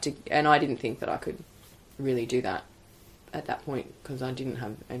 Yeah. To have to, and I didn't think that I could really do that at that point, because I didn't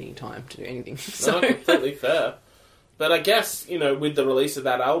have any time to do anything. So No, completely fair. But I guess, with the release of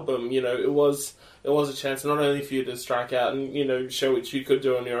that album, it was a chance not only for you to strike out and, show what you could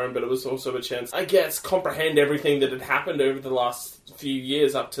do on your own, but it was also a chance, I guess, comprehend everything that had happened over the last few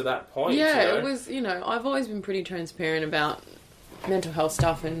years up to that point. Yeah, it was, I've always been pretty transparent about mental health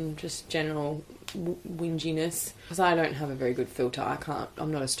stuff and just general whinginess, because I don't have a very good filter.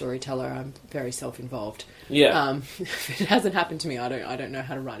 I'm not a storyteller. I'm very self-involved. Yeah. If it hasn't happened to me, I don't know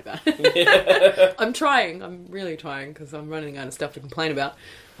how to write about it. I'm trying. I'm really trying, because I'm running out of stuff to complain about.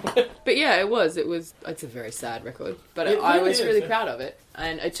 But yeah, it's a very sad record, but I was really proud of it,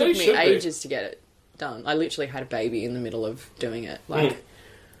 and it took me ages to get it done. I literally had a baby in the middle of doing it. Like,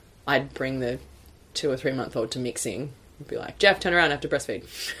 I'd bring the 2 or 3 month old to mixing and be like, Jeff, turn around, I have to breastfeed.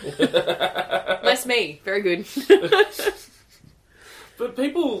 Less me. Very good. But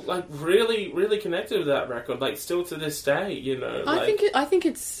people, like, really, really connected with that record, like, still to this day, I think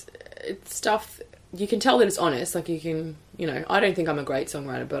it's stuff... You can tell that it's honest. Like, you can... I don't think I'm a great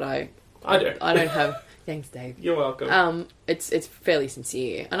songwriter, but I do. I don't have... Thanks, Dave. You're welcome. It's fairly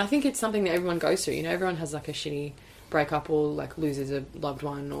sincere. And I think it's something that everyone goes through. Everyone has, like, a shitty breakup, or, like, loses a loved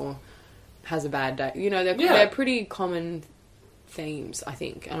one, or has a bad day. They're pretty common themes, I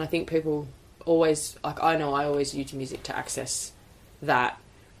think. And I think people always... Like, I know I always use music to access that.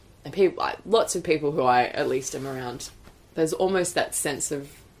 And lots of people who I, at least, am around, there's almost that sense of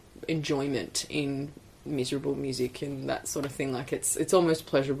enjoyment in miserable music and that sort of thing. Like, it's almost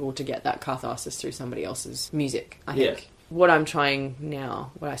pleasurable to get that catharsis through somebody else's music, I think. Yeah. What I'm trying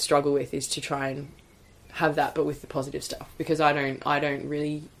now, what I struggle with, is to try and have that, but with the positive stuff, because I don't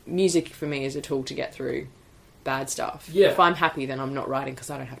really... Music for me is a tool to get through bad stuff. Yeah. If I'm happy, then I'm not writing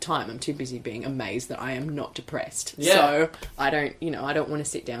because I don't have time. I'm too busy being amazed that I am not depressed. Yeah. So I don't want to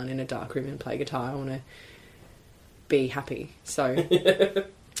sit down in a dark room and play guitar. I want to be happy. So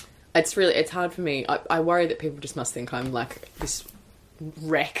it's hard for me. I worry that people just must think I'm like this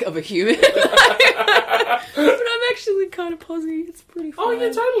wreck of a human. But I'm actually kind of positive. It's pretty fun. Oh,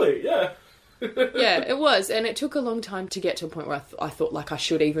 yeah, totally, yeah. Yeah, it was. And it took a long time to get to a point where I thought, like, I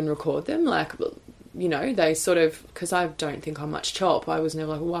should even record them. Like, they sort of... Because I don't think I'm much chop. I was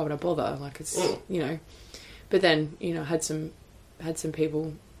never like, why would I bother? Like, it's, But then, had some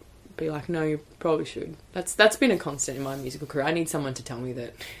people be like, no, you probably should. That's been a constant in my musical career. I need someone to tell me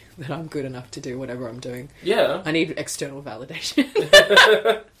that I'm good enough to do whatever I'm doing. Yeah. I need external validation.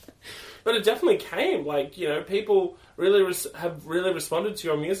 But it definitely came. Like, people really have really responded to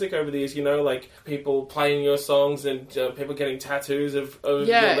your music over the years. Like, people playing your songs and people getting tattoos of your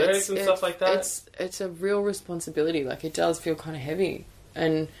lyrics and stuff like that. It's a real responsibility. Like, it does feel kind of heavy.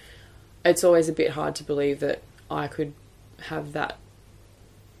 And it's always a bit hard to believe that I could have that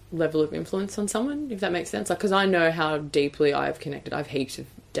level of influence on someone, if that makes sense. Like, because I know how deeply I've connected. I've heaps of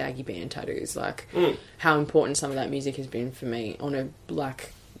Daggy band tattoos. Like, how important some of that music has been for me on a,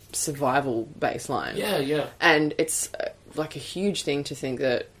 like... survival baseline. Yeah. And it's like a huge thing to think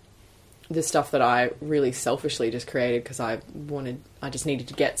that the stuff that I really selfishly just created because I just needed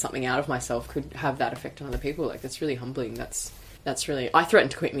to get something out of myself could have that effect on other people. Like, that's really humbling. That's really... I threaten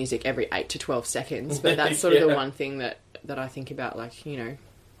to quit music every 8 to 12 seconds, but that's sort of the one thing that I think about, like,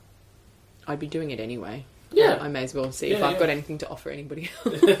 I'd be doing it anyway. Yeah. I may as well see if I've got anything to offer anybody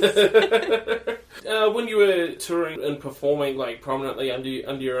else. When you were touring and performing, like, prominently under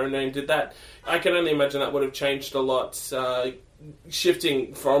your own name, did that... I can only imagine that would have changed a lot,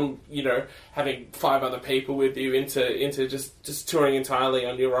 shifting from, having 5 other people with you into just touring entirely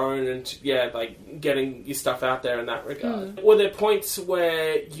on your own and, getting your stuff out there in that regard. Were there points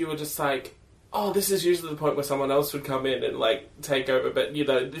where you were just like, oh, this is usually the point where someone else would come in and, take over, but,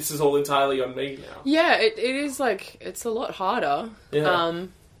 this is all entirely on me now? Yeah, it is, it's a lot harder. Yeah.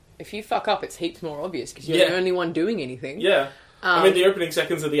 If you fuck up, it's heaps more obvious because you're the only one doing anything. Yeah. The opening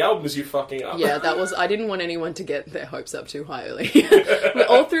seconds of the album is you fucking up. Yeah, I didn't want anyone to get their hopes up too high early. But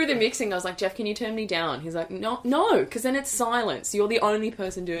all through the mixing, I was like, Jeff, can you turn me down? He's like, no, because then it's silence. You're the only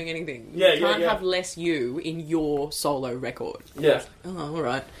person doing anything. You can't have less you in your solo record. Yeah. Oh, all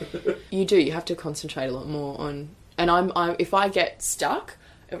right. You have to concentrate a lot more on... And if I get stuck,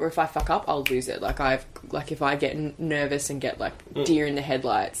 or if I fuck up, I'll lose it. If I get nervous and get, deer in the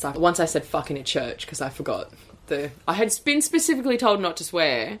headlights. Once I said fuck in a church, because I forgot... I had been specifically told not to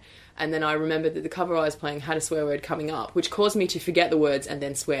swear, and then I remembered that the cover I was playing had a swear word coming up, which caused me to forget the words and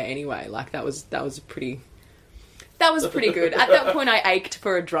then swear anyway. That was pretty good. At that point, I ached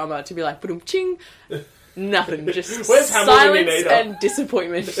for a drummer to be like, boom, ching. Nothing, just silence and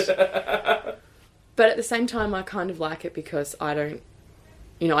disappointment. But at the same time, I kind of like it because I don't.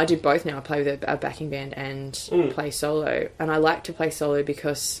 I do both now. I play with a backing band and play solo, and I like to play solo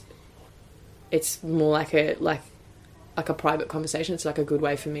because it's more like a private conversation. It's a good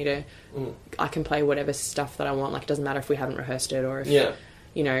way for me to... I can play whatever stuff that I want. It doesn't matter if we haven't rehearsed it or if... Yeah.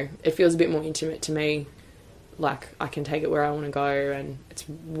 It feels a bit more intimate to me. I can take it where I want to go, and it's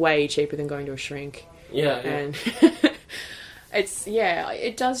way cheaper than going to a shrink. Yeah. And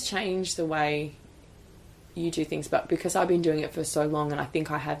it does change the way you do things, but because I've been doing it for so long and I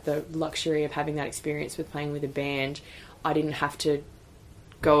think I had the luxury of having that experience with playing with a band, I didn't have to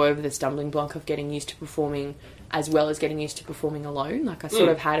go over the stumbling block of getting used to performing as well as getting used to performing alone. I sort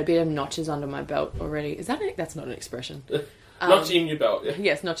of had a bit of notches under my belt already. That's not an expression. Notch in your belt. Yeah.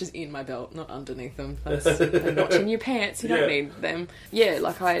 Yes, notches in my belt, not underneath them. That's a notch in your pants. You don't need them. Yeah,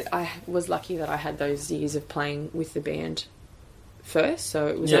 I was lucky that I had those years of playing with the band first, so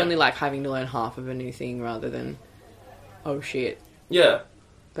it was only having to learn half of a new thing rather than, oh shit. Yeah.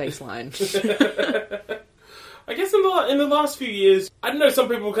 Baseline. I guess in the last few years, I don't know, some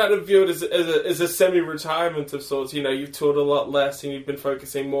people kind of view it as a semi-retirement of sorts. You've toured a lot less and you've been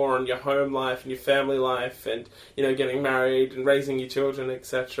focusing more on your home life and your family life and, getting married and raising your children,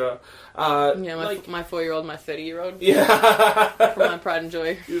 etc. My 4-year-old, my 30-year-old. Yeah. For my pride and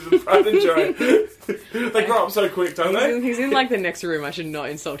joy. The pride and joy. They grow up so quick, don't they? He's in the next room. I should not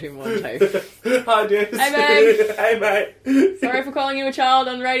insult him one tape. Hi, dude. Hey, babe. Hey, mate. Sorry for calling you a child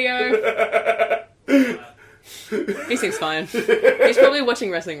on radio. He seems fine. He's probably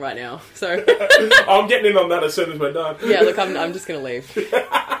watching wrestling right now, so... I'm getting in on that as soon as we're done. Yeah, look, I'm just going to leave. We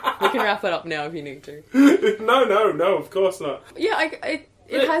can wrap it up now if you need to. No, of course not. Yeah, it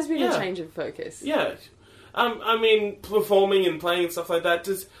has been a change of focus. Yeah. Performing and playing and stuff like that,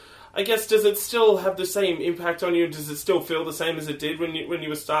 does it still have the same impact on you? Does it still feel the same as it did when you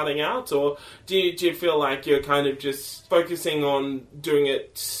were starting out? Or do you feel like you're kind of just focusing on doing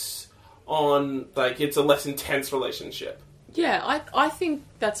it on, it's a less intense relationship? Yeah, I think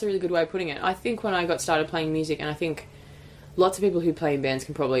that's a really good way of putting it. I think when I got started playing music, and I think lots of people who play in bands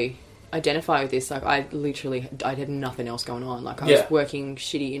can probably identify with this, I had nothing else going on. I was working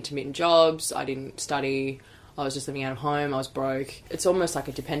shitty intermittent jobs, I didn't study, I was just living out of home, I was broke. It's almost like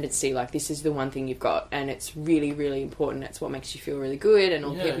a dependency, this is the one thing you've got, and it's really, really important. It's what makes you feel really good, and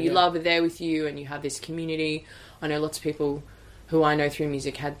all the people you love are there with you, and you have this community. I know lots of people who I know through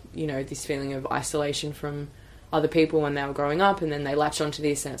music had, this feeling of isolation from other people when they were growing up, and then they latched onto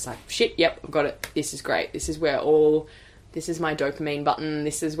this, and it's like, shit, yep, I've got it. This is great. This is my dopamine button.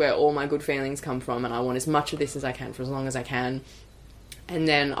 This is where all my good feelings come from, and I want as much of this as I can for as long as I can. And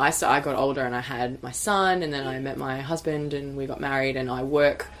then I got older, and I had my son, and then I met my husband, and we got married, and I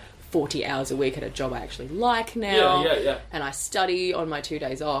work 40 hours a week at a job I actually like now. Yeah. And I study on my 2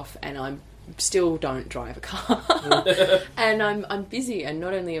 days off, and I'm still don't drive a car. And I'm busy, and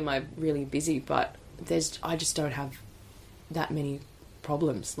not only am I really busy, but I just don't have that many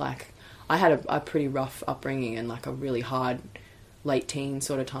problems. I had a pretty rough upbringing and a really hard late teen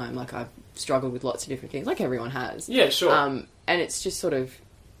sort of time. I've struggled with lots of different things, like everyone has. Yeah, sure. And it's just sort of,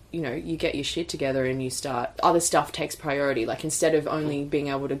 you get your shit together and you start, other stuff takes priority. Instead of only being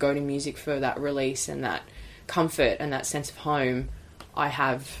able to go to music for that release and that comfort and that sense of home, I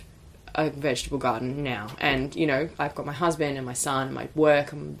have a vegetable garden now, and I've got my husband and my son and my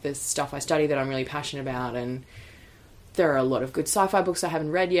work and the stuff I study that I'm really passionate about, and there are a lot of good sci-fi books I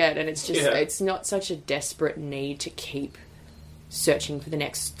haven't read yet, and it's just it's not such a desperate need to keep searching for the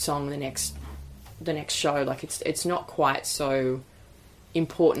next song, the next the next show, like it's not quite so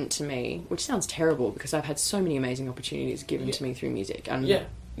important to me, which sounds terrible because I've had so many amazing opportunities given to me through music, and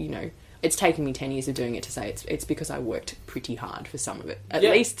you know, it's taken me 10 years of doing it to say it's because I worked pretty hard for some of it. At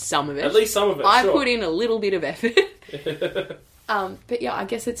least some of it. At least some of it, I sure. put in a little bit of effort. But yeah, I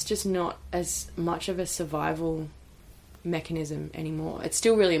guess it's just not as much of a survival mechanism anymore. It's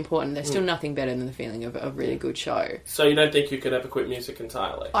still really important. There's still nothing better than the feeling of a really good show. So you don't think you could ever quit music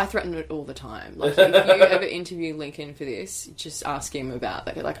entirely? I threaten it all the time. Like, if you ever interview Lincoln for this, just ask him about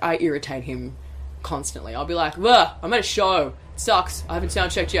that. Like, I irritate him constantly. I'll be like, I'm at a show. It sucks. I haven't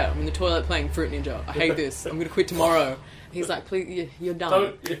sound checked yet. I'm in the toilet playing Fruit Ninja. I hate this. I'm going to quit tomorrow. He's like, please, you're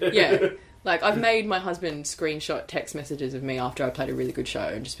done. Yeah. Like, I've made my husband screenshot text messages of me after I played a really good show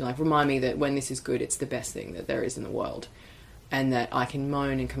and just be like, remind me that when this is good, it's the best thing that there is in the world. And that I can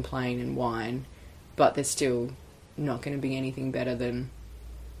moan and complain and whine, but there's still not going to be anything better than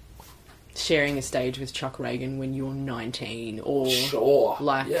sharing a stage with Chuck Reagan when you're 19, or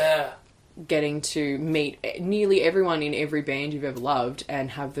getting to meet nearly everyone in every band you've ever loved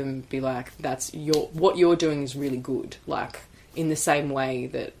and have them be like, what you're doing is really good. Like, in the same way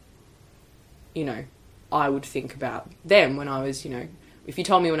that, you know, I would think about them when I was, you know, if you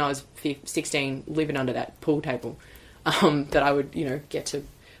told me when I was 16 living under that pool table, that I would, you know, get to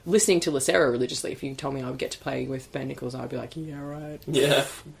listening to Lacera religiously. If you told me I would get to play with Ben Nichols, I'd be like, yeah, right. Yeah,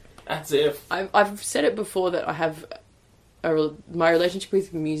 as if. I've said it before that I have my relationship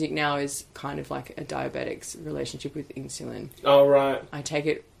with music now is kind of like a diabetic's relationship with insulin. Oh, right. I take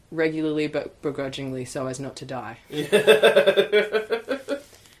it regularly but begrudgingly so as not to die.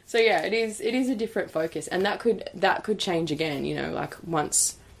 So yeah, it is a different focus, and that could change again, you know, like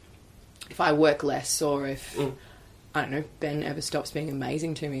once, if I work less, or if I don't know, Ben ever stops being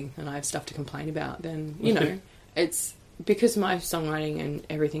amazing to me and I have stuff to complain about, then, you know, it's because my songwriting and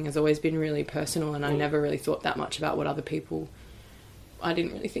everything has always been really personal, and I never really thought that much about what other people, I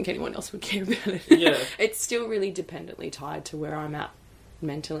didn't really think anyone else would care about it. Yeah. It's still really dependently tied to where I'm at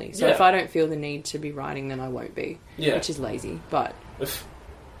mentally. So if I don't feel the need to be writing, then I won't be, which is lazy, but...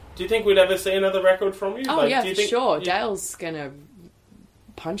 Do you think we'd ever see another record from you? Oh, like, yeah, do you for think sure. Dale's gonna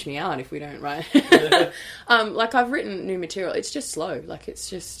punch me out if we don't write. Like, I've written new material. It's just slow. Like, it's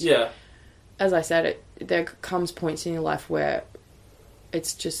just... Yeah. As I said, there comes points in your life where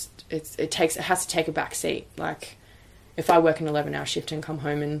it's just... It has to take a back seat. Like, if I work an 11-hour shift and come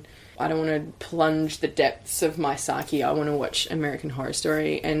home and I don't want to plunge the depths of my psyche, I want to watch American Horror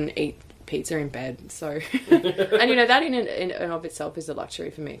Story and eat pizza in bed. So, and you know, that in and of itself is a luxury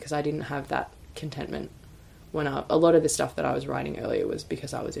for me, because I didn't have that contentment when a lot of the stuff that I was writing earlier was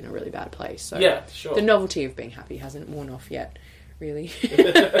because I was in a really bad place. So yeah, sure. The novelty of being happy hasn't worn off yet, really.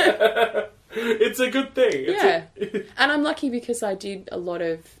 It's a good thing. And I'm lucky because I did a lot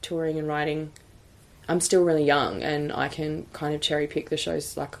of touring and writing. I'm still really young, and I can kind of cherry pick the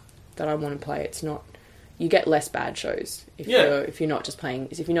shows like that I want to play. It's not, you get less bad shows if you're not just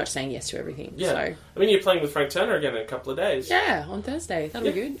saying yes to everything. Yeah. So, I mean, you're playing with Frank Turner again in a couple of days. Yeah, on Thursday. That'll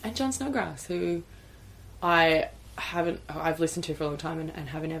be good. And John Snodgrass, who I've listened to for a long time and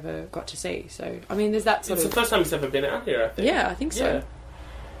haven't ever got to see. So, I mean, there's that sort of... It's the first time he's ever been out here, I think. Yeah, I think so. Yeah.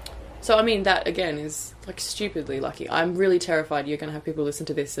 So, I mean, that, again, is, like, stupidly lucky. I'm really terrified you're going to have people listen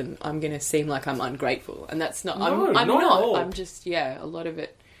to this and I'm going to seem like I'm ungrateful. And that's not... I'm not. At all. I'm just, a lot of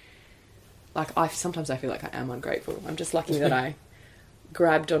it... Like, sometimes I feel like I am ungrateful. I'm just lucky that I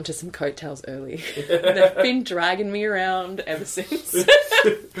grabbed onto some coattails early. They've been dragging me around ever since.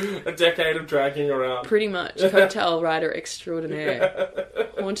 A decade of dragging around. Pretty much. Coattail rider extraordinaire.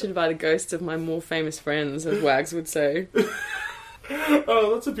 Haunted by the ghosts of my more famous friends, as Wags would say.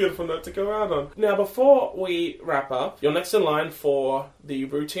 Oh, that's a beautiful note to go out on. Now, before we wrap up, you're next in line for the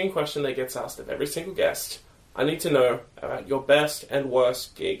routine question that gets asked of every single guest. I need to know about your best and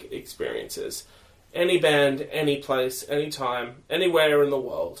worst gig experiences. Any band, any place, any time, anywhere in the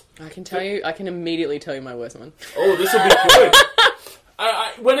world. I can immediately tell you my worst one. Oh, this will be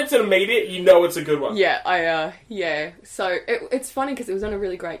good. When it's an immediate, you know it's a good one. Yeah, So, it's funny because it was on a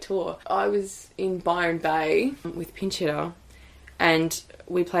really great tour. I was in Byron Bay with Pinch Hitter, and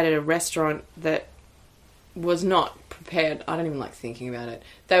we played at a restaurant that was not prepared. I don't even like thinking about it.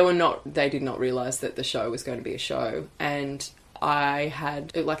 They did not realise that the show was going to be a show, and I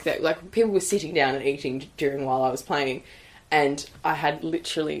had, like people were sitting down and eating while I was playing, and I had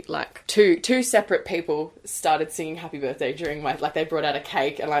literally, like, two separate people started singing Happy Birthday during they brought out a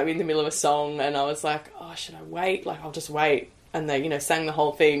cake, and I'm in the middle of a song, and I was like, oh, should I wait? Like, I'll just wait. And they, sang the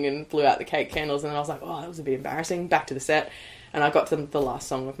whole thing and blew out the cake candles, and then I was like, oh, that was a bit embarrassing. Back to the set. and I got to the last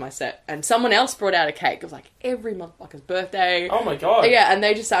song of my set, and someone else brought out a cake. It was like every motherfucker's birthday. Oh my god. Yeah, and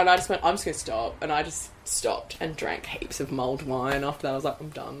they just and I just went, I'm just gonna stop, and I just stopped and drank heaps of mulled wine. After that, I was like, I'm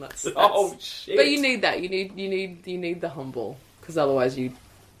done. That's Oh shit. But you need that. You need the humble, because otherwise you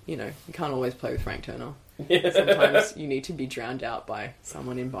can't always play with Frank Turner. Sometimes you need to be drowned out by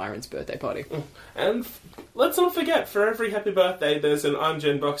someone in Byron's birthday party. And let's not forget, for every happy birthday, there's an I'm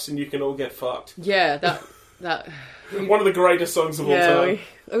Jen Box and you can all get fucked. Yeah, that. One of the greatest songs of all time.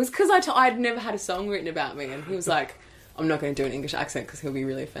 It was because I'd never had a song written about me, and he was like, I'm not going to do an English accent because he'll be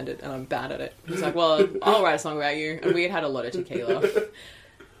really offended, and I'm bad at it. He was like, well, I'll write a song about you, and we had a lot of tequila.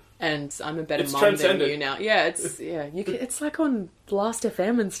 And I'm a better mum than you now. Yeah, it's like on Blast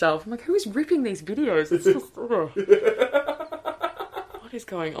FM and stuff. I'm like, who is ripping these videos? It's just, what is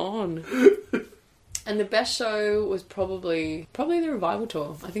going on? And the best show was probably the Revival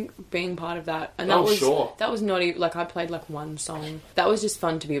tour. I think being part of that, and that was not even like I played like one song. That was just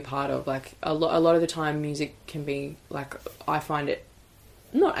fun to be a part of. Like a lot of the time, music can be like, I find it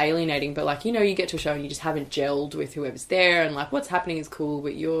not alienating, but like, you get to a show and you just haven't gelled with whoever's there, and like what's happening is cool,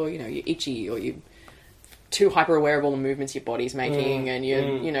 but you're itchy, or you're too hyper aware of all the movements your body's making, and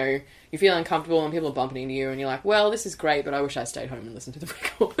you feel uncomfortable, and people are bumping into you, and you're like, well, this is great, but I wish I stayed home and listened to the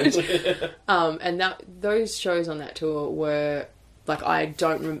record. And those shows on that tour were like,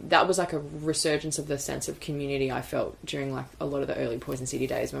 that was like a resurgence of the sense of community I felt during like a lot of the early Poison City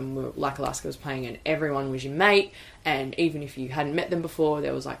days when Like Alaska was playing, and everyone was your mate, and even if you hadn't met them before,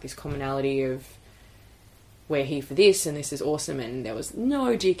 there was like this commonality of, we're here for this, and this is awesome, and there was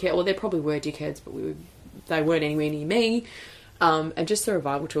no dickhead, well, there probably were dickheads, but they weren't anywhere near me. And just the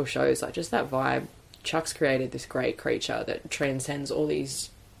Revival tour shows, like just that vibe. Chuck's created this great creature that transcends all these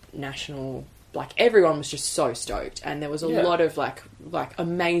national, like everyone was just so stoked, and there was a lot of like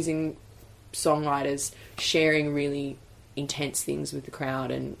amazing songwriters sharing really intense things with the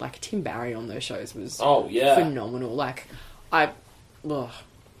crowd, and like Tim Barry on those shows was phenomenal. Like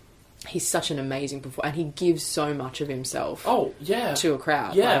he's such an amazing performer, and he gives so much of himself to a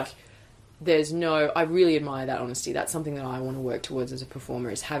crowd. I really admire that honesty. That's something that I want to work towards as a performer,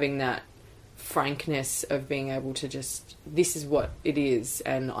 is having that frankness of being able to just, this is what it is,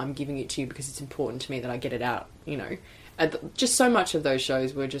 and I'm giving it to you because it's important to me that I get it out, And just so much of those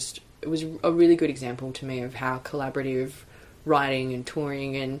shows were just, it was a really good example to me of how collaborative writing and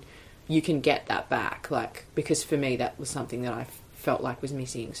touring, and you can get that back, like, because for me that was something that I felt like was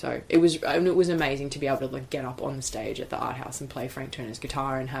missing. So it was amazing to be able to like get up on the stage at the Art House and play Frank Turner's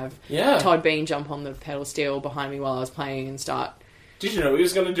guitar, and have Todd Bean jump on the pedal steel behind me while I was playing and start. Did you know he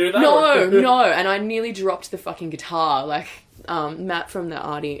was going to do that? No, and I nearly dropped the fucking guitar. Like, Matt from the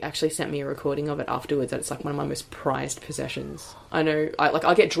Artie actually sent me a recording of it afterwards, and it's like one of my most prized possessions. I know,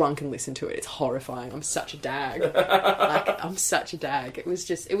 I'll get drunk and listen to it. It's horrifying. I'm such a dag. It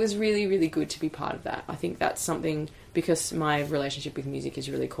was really, really good to be part of that. I think that's something, because my relationship with music is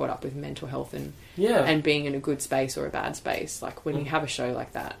really caught up with mental health and being in a good space or a bad space. Like, when you have a show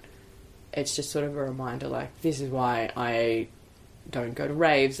like that, it's just sort of a reminder, like, this is why I don't go to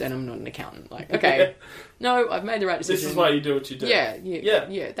raves and I'm not an accountant. Like, okay, no, I've made the right decision. This is why you do what you do. Yeah.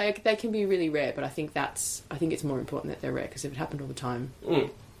 They can be really rare, but I think it's more important that they're rare, because if it happened all the time, well,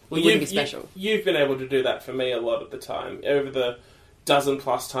 it wouldn't be special. You've been able to do that for me a lot of the time, over the dozen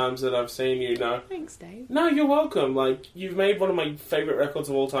plus times that I've seen you. Thanks, Dave. No, you're welcome. Like, you've made one of my favourite records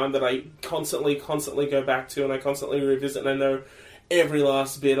of all time that I constantly go back to, and I constantly revisit, and I know every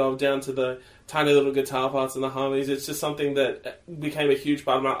last bit of, down to the tiny little guitar parts and the harmonies. It's just something that became a huge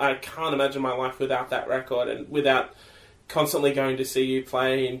part of my... I can't imagine my life without that record, and without constantly going to see you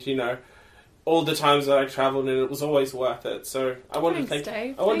play, and, all the times that I travelled, and it was always worth it. So I wanted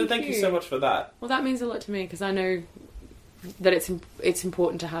to thank you so much for that. Well, that means a lot to me, because I know that it's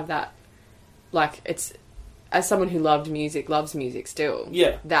important to have that, like, it's, as someone who loves music still,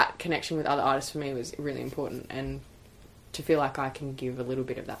 that connection with other artists for me was really important, and to feel like I can give a little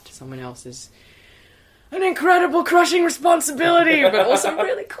bit of that to someone else is an incredible, crushing responsibility, but also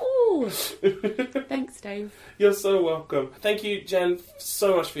really cool. Thanks, Dave. You're so welcome. Thank you, Jen,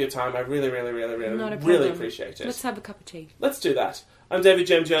 so much for your time. I really appreciate it. Let's have a cup of tea. Let's do that. I'm David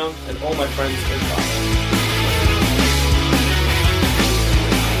James Young, and all my friends in class.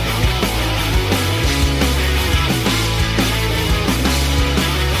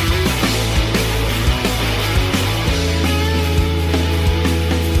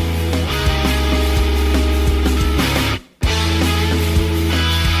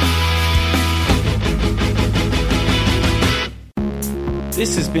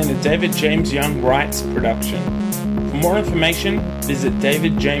 This has been a David James Young Writes production. For more information, visit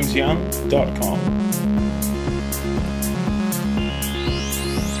davidjamesyoung.com.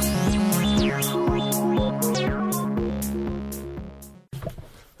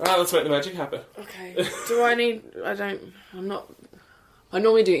 Alright, let's make the magic happen. Okay. Do I need... I'm not... I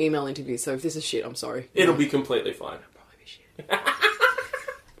normally do email interviews, so if this is shit, I'm sorry. It'll be completely fine. Probably be shit.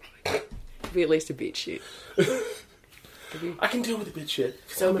 It'll be at least a bit shit. I can deal with a bit shit.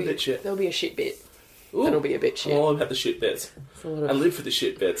 Because I'm a bit shit. There'll be a shit bit. Ooh. That'll be a bit shit. I'm all about the shit bits. It's a lot of... I live for the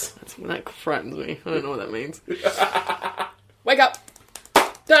shit bits. That frightens me. I don't know what that means. Wake up!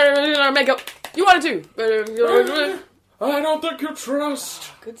 Don't make up! You want to do! I don't think you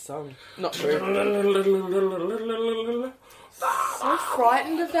trust. Good song. Not true. So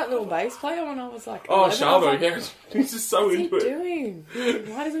frightened of that little bass player when I was like... Oh, 11. Sharbo, yeah. He's just so What's he into it. doing?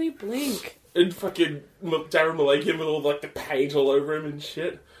 Why doesn't he blink? And fucking Darren Malakian with all like the paint all over him and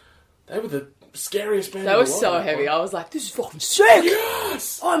shit. They were the scariest band. They in were the world, so that heavy. one. I was like, this is fucking sick!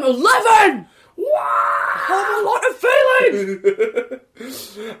 Yes! I'm 11! Wow! I have a lot of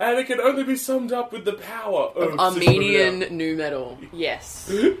feelings! And it can only be summed up with the power of Armenian nu metal.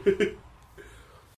 Yes.